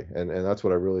enjoy. And that's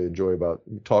what I really enjoy about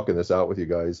talking this out with you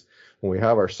guys when we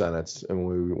have our Senates and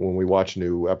when we watch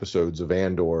new episodes of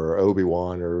Andor or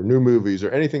Obi-Wan or new movies or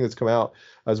anything that's come out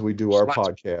as we do our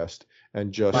podcast.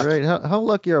 And just all right, how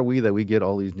lucky are we that we get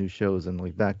all these new shows, and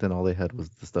like back then all they had was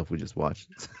the stuff we just watched.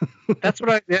 That's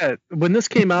what when this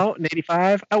came out in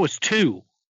 '85, I was 2,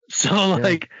 so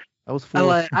like I was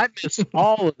 4. I miss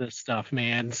all of this stuff,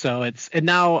 man. So and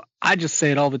now I just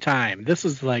say it all the time. This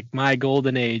is like my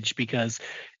golden age because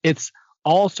it's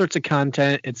all sorts of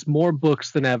content. It's more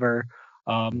books than ever.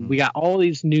 We got all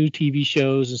these new TV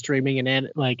shows and streaming and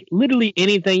like literally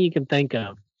anything you can think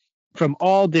of from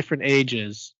all different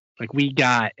ages. Like we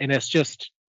got, and it's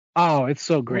just, it's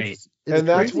so great. And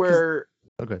that's where,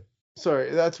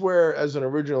 sorry, that's where as an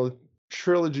original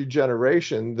trilogy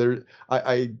generation,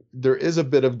 there is a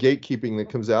bit of gatekeeping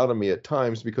that comes out of me at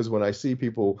times, because when I see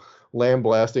people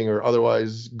lambasting or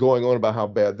otherwise going on about how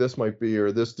bad this might be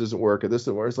or this doesn't work or this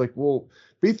doesn't work, it's like, well,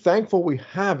 be thankful we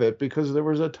have it, because there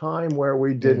was a time where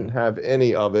we didn't have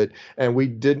any of it, and we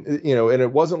didn't, and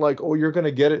it wasn't like, oh, you're going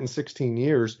to get it in 16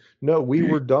 years. No, we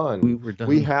were done.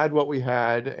 We had what we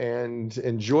had and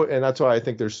enjoy, and that's why I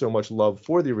think there's so much love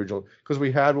for the original, because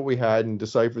we had what we had and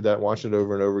deciphered that, watched it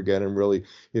over and over again, and really,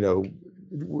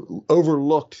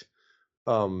 overlooked.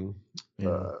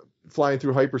 Flying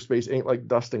through hyperspace ain't like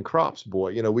dust and crops,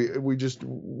 boy. We just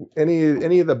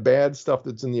any of the bad stuff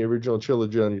that's in the original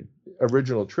trilogy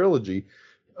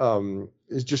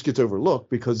it just gets overlooked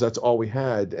because that's all we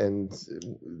had, and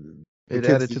it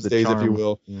added to the days, charm. if you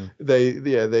will.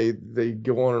 They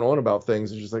go on and on about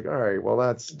things. It's just like, all right, well,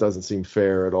 that doesn't seem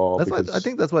fair at all. I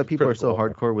think that's why people are so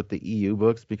hardcore with the EU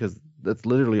books, because that's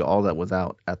literally all that was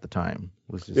out at the time.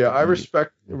 I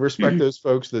respect those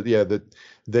folks that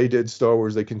they did Star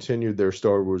Wars. They continued their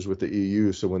Star Wars with the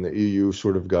EU. So when the EU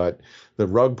sort of got the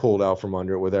rug pulled out from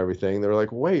under it with everything, they're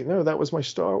like, wait, no, that was my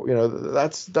Star.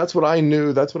 That's what I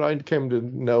knew. That's what I came to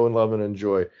know and love and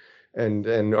enjoy, and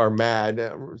are mad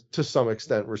to some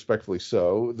extent, respectfully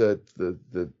so,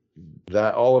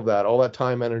 that all that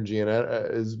time, energy, and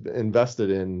is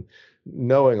invested in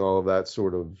knowing all of that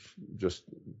sort of just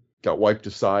got wiped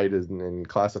aside and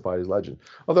classified as legend.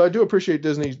 Although I do appreciate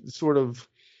Disney sort of,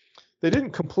 they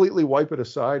didn't completely wipe it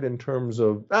aside in terms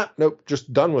of, nope,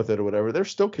 just done with it or whatever. They're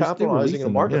still capitalizing in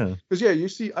the market.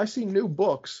 Because I see new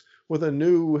books with a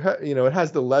new, it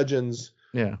has the Legends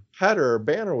header or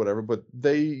banner or whatever, but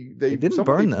they didn't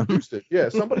somebody burn them. produced it. Yeah,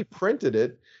 somebody printed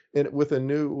it with a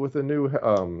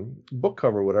new book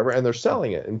cover or whatever, and they're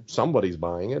selling it, and somebody's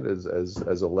buying it as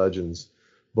a Legends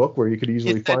book where you could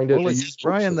easily find it. Well,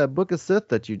 Brian, that Book of Sith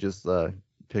that you just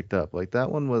picked up, like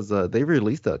that one was they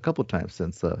released it a couple times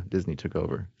since Disney took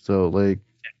over. So like,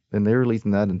 and they're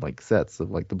releasing that in like sets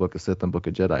of like the Book of Sith and Book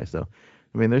of Jedi. So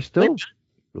I mean, they're still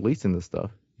releasing this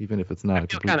stuff, even if it's not. I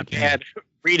feel kind of bad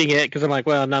reading it because I'm like,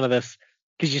 well, none of this.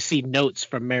 Because you see notes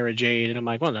from Mara Jade, and I'm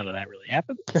like, well, none of that really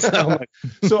happened. So I'm like,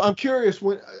 so I'm curious.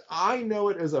 When I know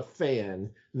it as a fan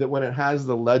that when it has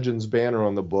the Legends banner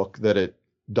on the book that it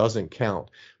doesn't count,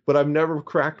 but I've never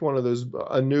cracked one of those,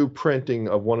 a new printing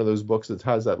of one of those books that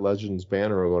has that Legends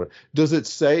banner on it. Does it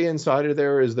say inside of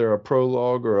there? Is there a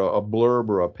prologue or a blurb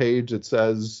or a page that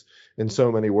says in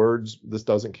so many words this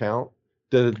doesn't count?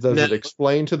 Does it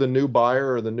explain to the new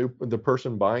buyer or the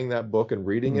person buying that book and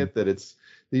reading it that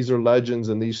these are legends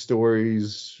and these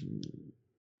stories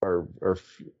are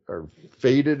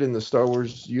faded in the Star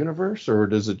Wars universe, or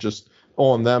does it just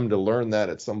on them to learn that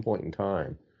at some point in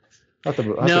time? I have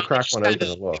to crack one open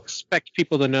and look. Expect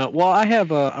people to know. Well, I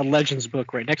have a Legends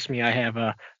book right next to me. I have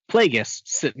a Plagueis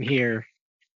sitting here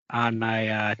on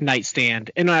my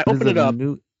nightstand, and I open it up.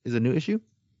 Is it a new issue,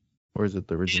 or is it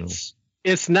the original?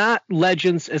 It's not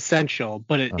Legends Essential,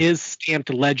 but it is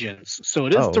stamped Legends. So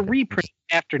it is the reprint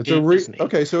after Disney.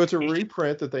 Okay, so it's a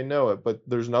reprint that they know it, but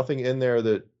there's nothing in there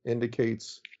that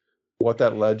indicates what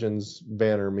that Legends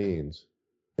banner means.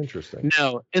 Interesting.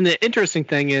 No, and the interesting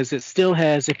thing is it still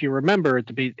has, if you remember,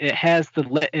 it has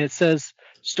it says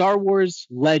Star Wars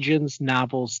Legends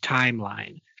Novels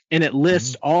Timeline, and it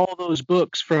lists all those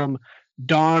books from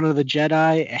Dawn of the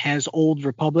Jedi. It has Old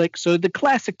Republic, so the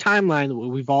classic timeline that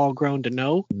we've all grown to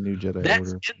know. New Jedi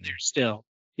that's Order. in there still.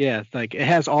 Yeah, like it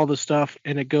has all the stuff,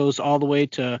 and it goes all the way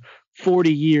to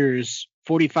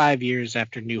 45 years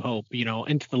after New Hope.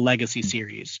 Into the Legacy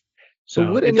series. So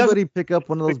would anybody pick up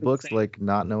one of those books like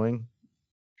not knowing?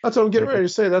 That's what I'm getting ready to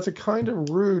say. That's a kind of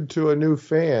rude to a new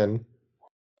fan.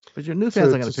 But your new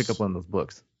fans aren't going to pick up one of those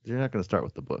books. You're not going to start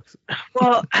with the books.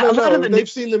 Well, they've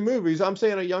seen the movies. I'm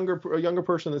saying a younger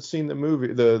person that's seen the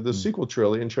movie, the sequel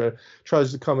trilogy, and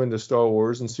tries to come into Star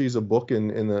Wars and sees a book in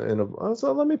a.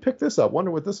 So let me pick this up.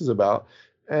 Wonder what this is about,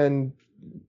 and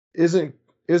isn't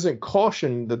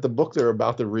cautioned that the book they're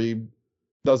about to read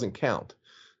doesn't count.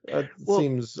 That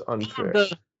seems unfair.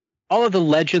 All of the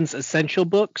Legends Essential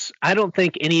books, I don't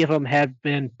think any of them have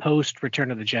been post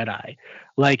Return of the Jedi.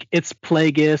 Like it's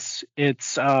Plagueis,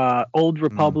 it's Old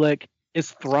Republic,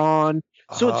 it's Thrawn.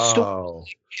 So it's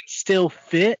still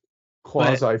fit.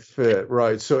 Quasi fit,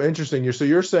 right? So interesting.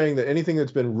 You're saying that anything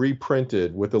that's been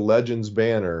reprinted with the Legends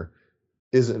banner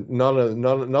isn't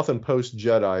nothing post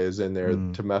Jedi is in there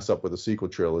to mess up with the sequel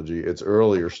trilogy. It's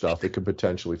earlier stuff that could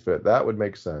potentially fit. That would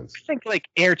make sense. I think like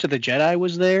Heir to the Jedi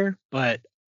was there, but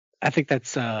I think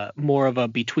that's more of a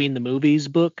between the movies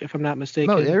book, if I'm not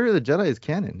mistaken. No, Heir to the Jedi is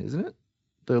canon, isn't it?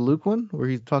 The Luke one where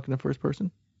he's talking in first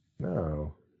person.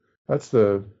 No, that's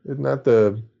isn't that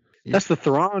the? That's the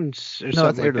Thrawn's. No,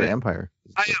 it's Heir to the Empire.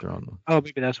 Oh,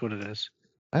 maybe that's what it is.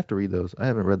 I have to read those. I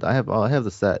haven't read that. I have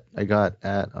the set I got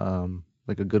at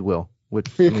like a Goodwill. Which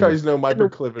you guys know my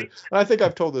proclivity. I think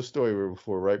I've told this story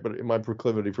before, right? But my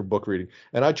proclivity for book reading,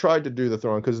 and I tried to do the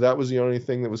Thrawn because that was the only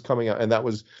thing that was coming out, and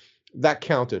that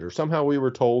counted, or somehow we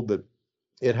were told that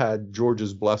it had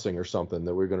George's blessing or something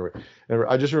that we're going to read. And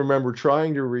I just remember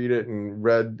trying to read it and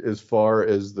read as far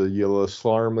as the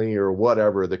Slarmy or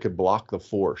whatever that could block the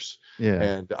Force. Yeah.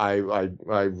 And I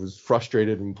was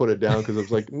frustrated and put it down because I was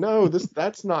like, no,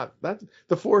 that's not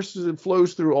the Force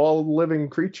flows through all living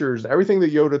creatures, everything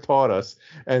that Yoda taught us.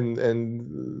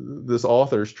 And this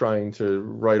author's trying to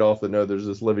write off there's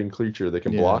this living creature that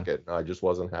can block it. And I just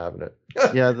wasn't having it.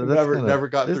 Yeah, that's never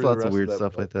got through. There's lots of weird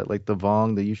stuff like that, like the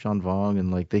Yushan Vong,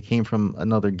 and like they came from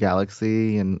another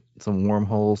galaxy and some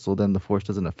wormhole, so then the Force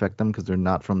doesn't affect them because they're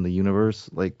not from the universe.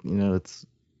 Like, it's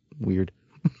weird.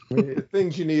 I mean,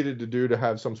 things you needed to do to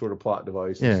have some sort of plot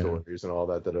device and stories and all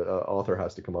that an author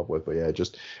has to come up with. But yeah,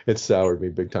 it soured me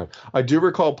big time. I do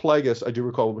recall Plagueis. I do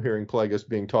recall hearing Plagueis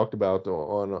being talked about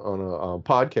on a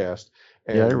podcast.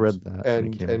 And, yeah, I read that.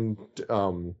 And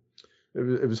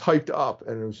it was hyped up,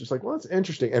 and it was just like, well, that's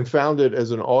interesting, and found it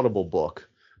as an Audible book.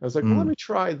 I was like, well, let me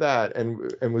try that,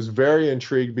 and was very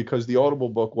intrigued because the Audible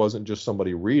book wasn't just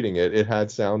somebody reading it. It had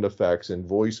sound effects and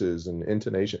voices and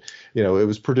intonation. It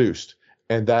was produced,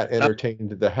 and that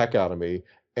entertained the heck out of me.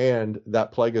 And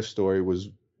that Plagueis story was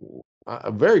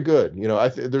very good.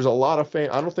 There's a lot of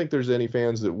fans. I don't think there's any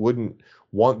fans that wouldn't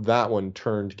want that one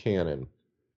turned canon.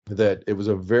 That it was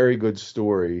a very good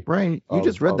story. Brian, you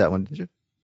just read that one, did you?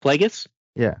 Plagueis?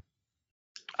 Yeah.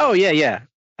 Oh yeah.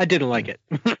 I didn't like it.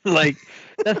 Like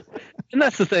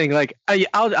that's the thing. Like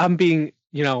I'm being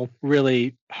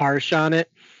really harsh on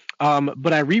it.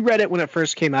 But I reread it when it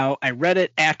first came out. I read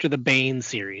it after the Bane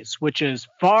series, which is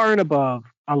far and above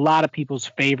a lot of people's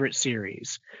favorite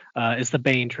series. Is the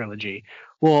Bane trilogy.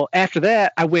 Well, after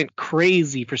that, I went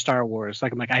crazy for Star Wars.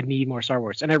 Like I'm like, I need more Star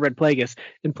Wars, and I read Plagueis.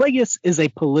 And Plagueis is a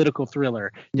political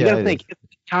thriller. You got to think it's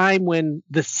a time when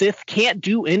the Sith can't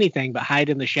do anything but hide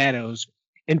in the shadows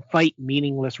and fight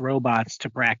meaningless robots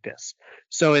to practice.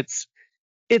 So it's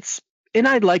and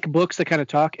I like books that kind of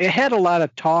talk. It had a lot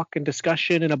of talk and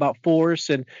discussion and about Force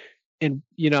and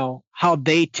how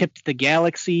they tipped the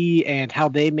galaxy and how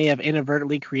they may have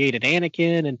inadvertently created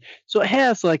Anakin, and so it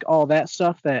has like all that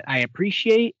stuff that I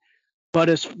appreciate. But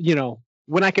as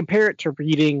when I compare it to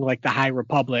reading like the High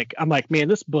Republic, I'm like, man,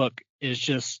 this book is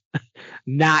just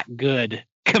not good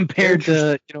compared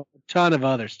to a ton of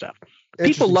other stuff.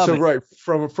 People love it. Right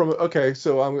from okay,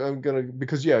 so I'm gonna,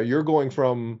 because you're going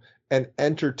from an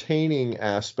entertaining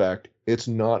aspect. It's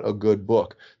not a good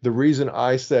book. The reason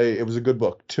I say it was a good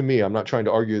book, to me, I'm not trying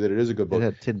to argue that it is a good book. It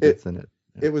had tidbits in it.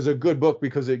 It was a good book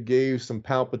because it gave some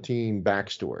Palpatine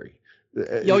backstory.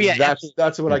 Oh yeah,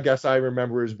 that's what I guess I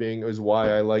remember as being is why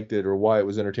I liked it, or why it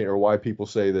was entertaining, or why people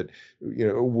say that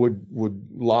would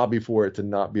lobby for it to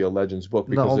not be a Legends book,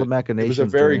 because all the machinations. It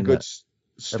was a very good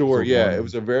story. Yeah, it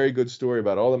was a very good story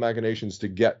about all the machinations to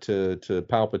get to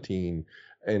Palpatine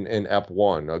in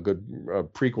Ep1, a good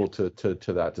prequel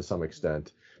to that to some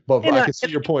extent. But I can see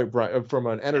your point, Brian, from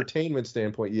an entertainment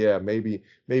standpoint. Yeah, maybe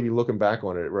looking back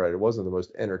on it, right, it wasn't the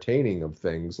most entertaining of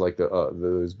things like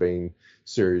those Bane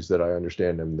series that I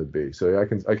understand them to be. So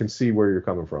I can see where you're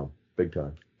coming from, big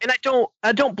time. And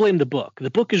I don't blame the book. The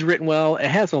book is written well. It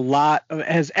has it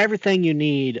has everything you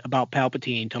need about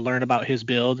Palpatine to learn about his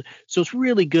build. So it's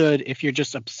really good if you're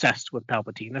just obsessed with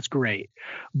Palpatine. That's great.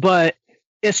 But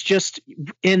it's just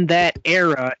in that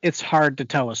era, it's hard to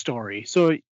tell a story.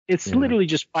 So it's literally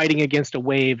just fighting against a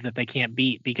wave that they can't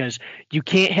beat, because you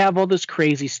can't have all this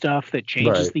crazy stuff that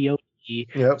changes the OP.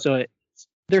 Yep. So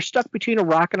they're stuck between a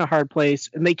rock and a hard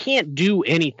place, and they can't do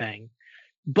anything.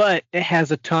 But it has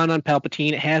a ton on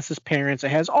Palpatine. It has his parents. It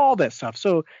has all that stuff.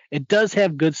 So it does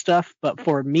have good stuff. But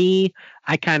for me,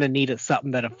 I kind of needed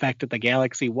something that affected the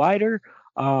galaxy wider.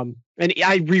 And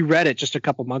I reread it just a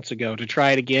couple months ago to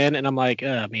try it again, and I'm like,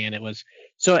 oh man, it was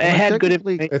so it had good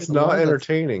information. It's not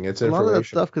entertaining. It's information. A lot of that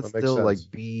stuff could still like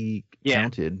be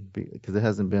counted because it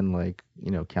hasn't been like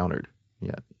countered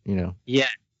yet. Yeah,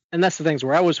 and that's the things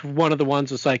where I was one of the ones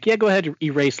that's like, yeah, go ahead and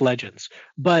erase Legends,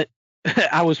 but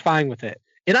I was fine with it.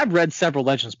 And I've read several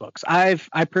Legends books. I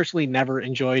personally never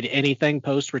enjoyed anything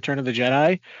post Return of the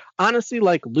Jedi. Honestly,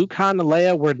 like Luke, Han, and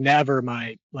Leia were never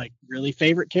my like really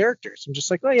favorite characters. I'm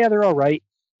just like, oh yeah, they're all right.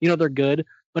 They're good.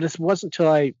 But it wasn't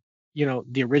until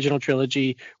the original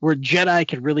trilogy where Jedi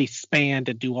could really span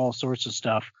to do all sorts of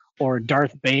stuff, or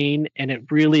Darth Bane, and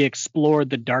it really explored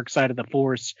the dark side of the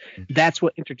Force. That's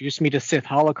what introduced me to Sith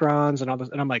holocrons and all this.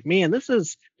 And I'm like, man, this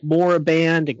is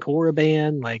Moraband and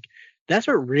Korriban. Like, that's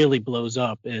what really blows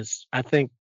up is, I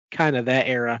think, kind of that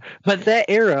era. But that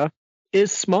era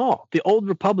is small. The Old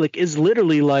Republic is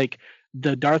literally like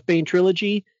the Darth Bane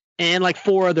trilogy and like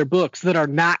 4 other books that are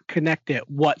not connected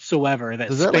whatsoever.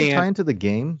 Does that like tie into the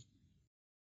game?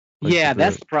 Like, yeah,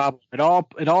 that's the problem. It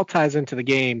all ties into the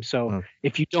game. So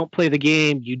if you don't play the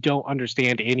game, you don't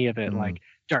understand any of it. Like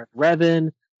Darth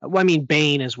Revan. Well, I mean,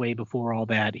 Bane is way before all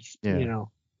that. He's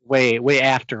way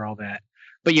after all that.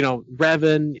 But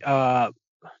Revan,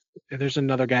 there's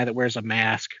another guy that wears a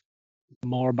mask,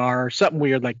 Morbar, something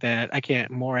weird like that. I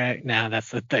can't Morak. Nah,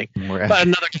 that's the thing. Morak. But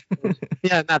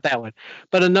another, not that one.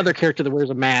 But another character that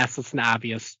wears a mask. That's an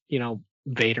obvious,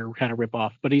 Vader kind of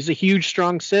ripoff. But he's a huge,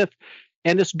 strong Sith,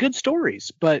 and it's good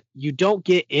stories. But you don't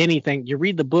get anything. You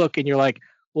read the book, and you're like,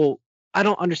 well, I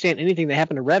don't understand anything that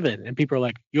happened to Revan. And people are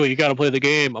like, yo, you got to play the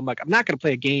game. I'm like, I'm not going to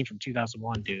play a game from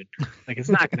 2001, dude. Like, it's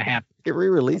not going to happen. They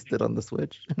re-released it on the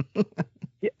Switch.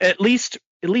 At least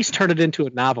turn it into a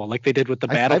novel like they did with the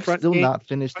Battlefront. I've still not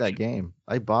finished that game.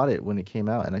 I bought it when it came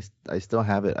out, and I still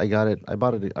have it. I got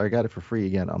it for free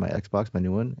again on my Xbox, my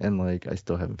new one, and like I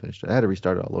still haven't finished it. I had to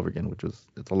restart it all over again,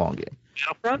 it's a long game.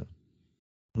 Battlefront?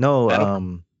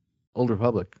 No, Old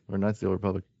Republic, or Knights of the Old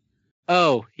Republic.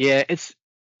 Oh yeah, it's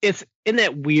in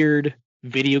that weird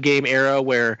video game era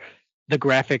where the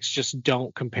graphics just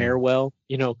don't compare well.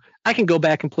 I can go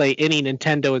back and play any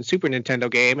Nintendo and Super Nintendo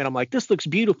game, and I'm like, this looks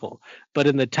beautiful. But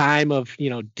in the time of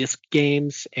disc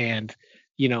games and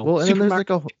well, and then there's like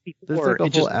a whole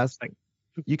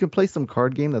You can play some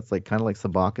card game that's like kind of like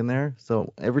Sabacc in there.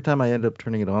 So every time I end up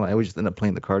turning it on, I always just end up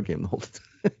playing the card game the whole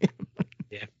time.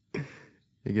 Yeah.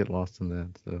 You get lost in that.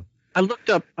 So I looked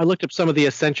up some of the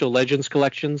Essential Legends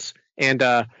collections, and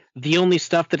the only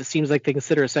stuff that it seems like they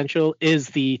consider essential is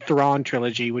the Thrawn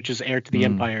trilogy, which is Heir to the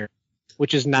Empire,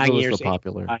 which is 9 years so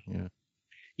popular.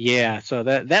 Yeah, so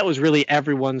that was really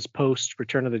everyone's post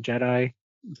Return of the Jedi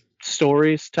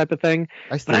stories type of thing.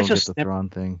 I still don't get the Thrawn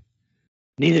thing.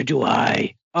 Neither do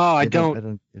I. Oh, I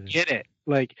don't get it.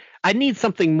 Like, I need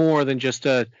something more than just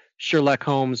a Sherlock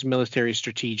Holmes military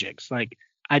strategics. Like,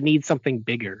 I need something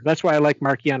bigger. That's why I like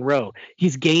Markion Rowe.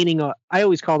 He's gaining I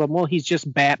always call him, well, he's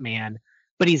just Batman,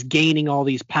 but he's gaining all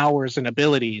these powers and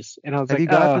abilities. And I was Have you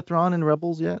got the Thrawn in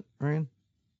Rebels yet, Ryan?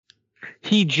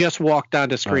 He just walked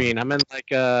onto screen. I'm in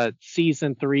like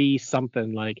season 3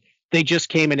 something. Like, they just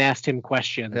came and asked him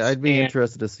questions. Yeah, I'd be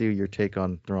interested to see your take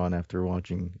on Thrawn after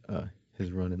watching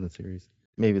his run in the series.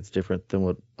 Maybe it's different than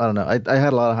what I don't know. I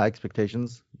had a lot of high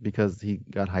expectations because he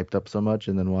got hyped up so much,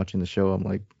 and then watching the show, I'm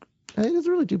like, hey, he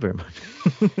doesn't really do very much.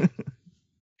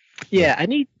 Yeah, I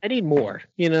need more.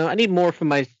 I need more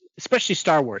from especially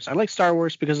Star Wars. I like Star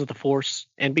Wars because of the Force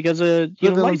and because of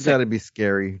villains got to be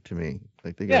scary to me.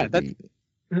 Like they got to be.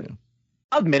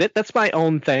 I'll admit it. That's my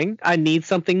own thing. I need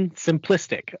something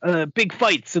simplistic. Big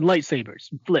fights and lightsabers,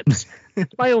 flips.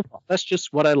 It's my own fault. That's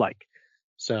just what I like.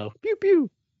 So pew pew.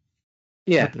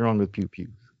 Yeah. Nothing wrong with pew pew.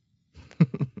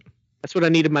 That's what I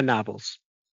need in my novels.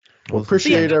 Well,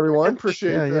 appreciate everyone.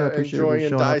 Appreciate appreciate enjoying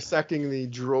and dissecting the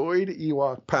Droid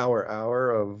Ewok Power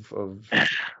Hour of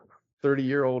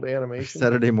 30-year-old animation.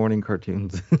 Saturday morning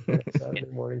cartoons. Saturday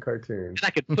morning cartoons. And I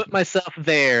could put myself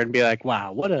there and be like,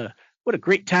 wow, what a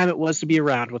great time it was to be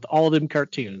around with all them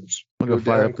cartoons. I'll go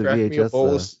fire up the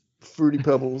VHS. Fruity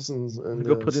Pebbles and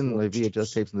go put in the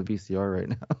VHS tapes in the VCR right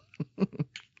now.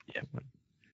 Yeah.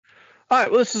 All right.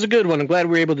 Well, this is a good one. I'm glad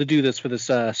we were able to do this for this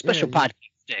special podcast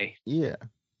day. Yeah.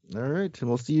 All right. And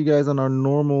we'll see you guys on our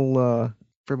normal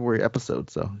February episode.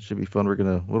 So it should be fun.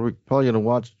 We're probably gonna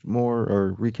watch more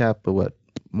or recap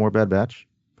more Bad Batch,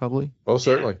 probably. Oh,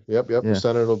 certainly. Yep. Yeah. The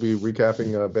Senate will be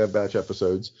recapping Bad Batch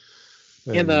episodes.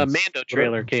 And the Mando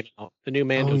trailer came out. The new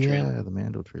Mando trailer. Yeah, the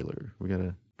Mando trailer. We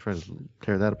gotta try to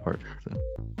tear that apart. So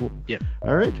cool. Yep.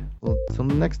 All right. Well, until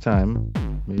next time,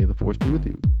 may the Force be with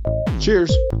you.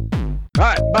 Cheers. All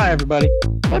right. Bye, everybody.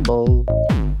 Bye, Bo.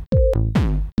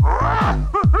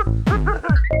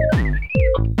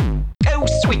 Go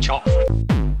switch off.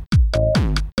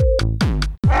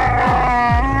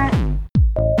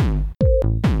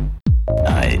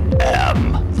 I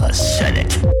am the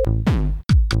Senate.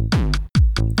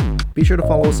 Be sure to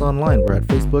follow us online. We're at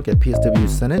Facebook at PSW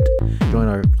Senate. Join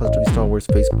our PSW Star Wars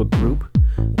Facebook group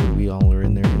where we all are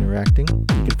in there interacting. You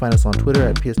can find us on Twitter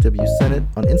at PSW Senate.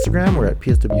 On Instagram, we're at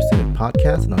PSW Senate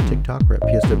Podcast. And on TikTok, we're at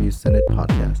PSW Senate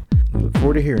Podcast. We look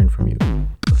forward to hearing from you.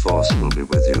 The Force will be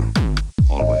with you,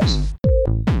 always.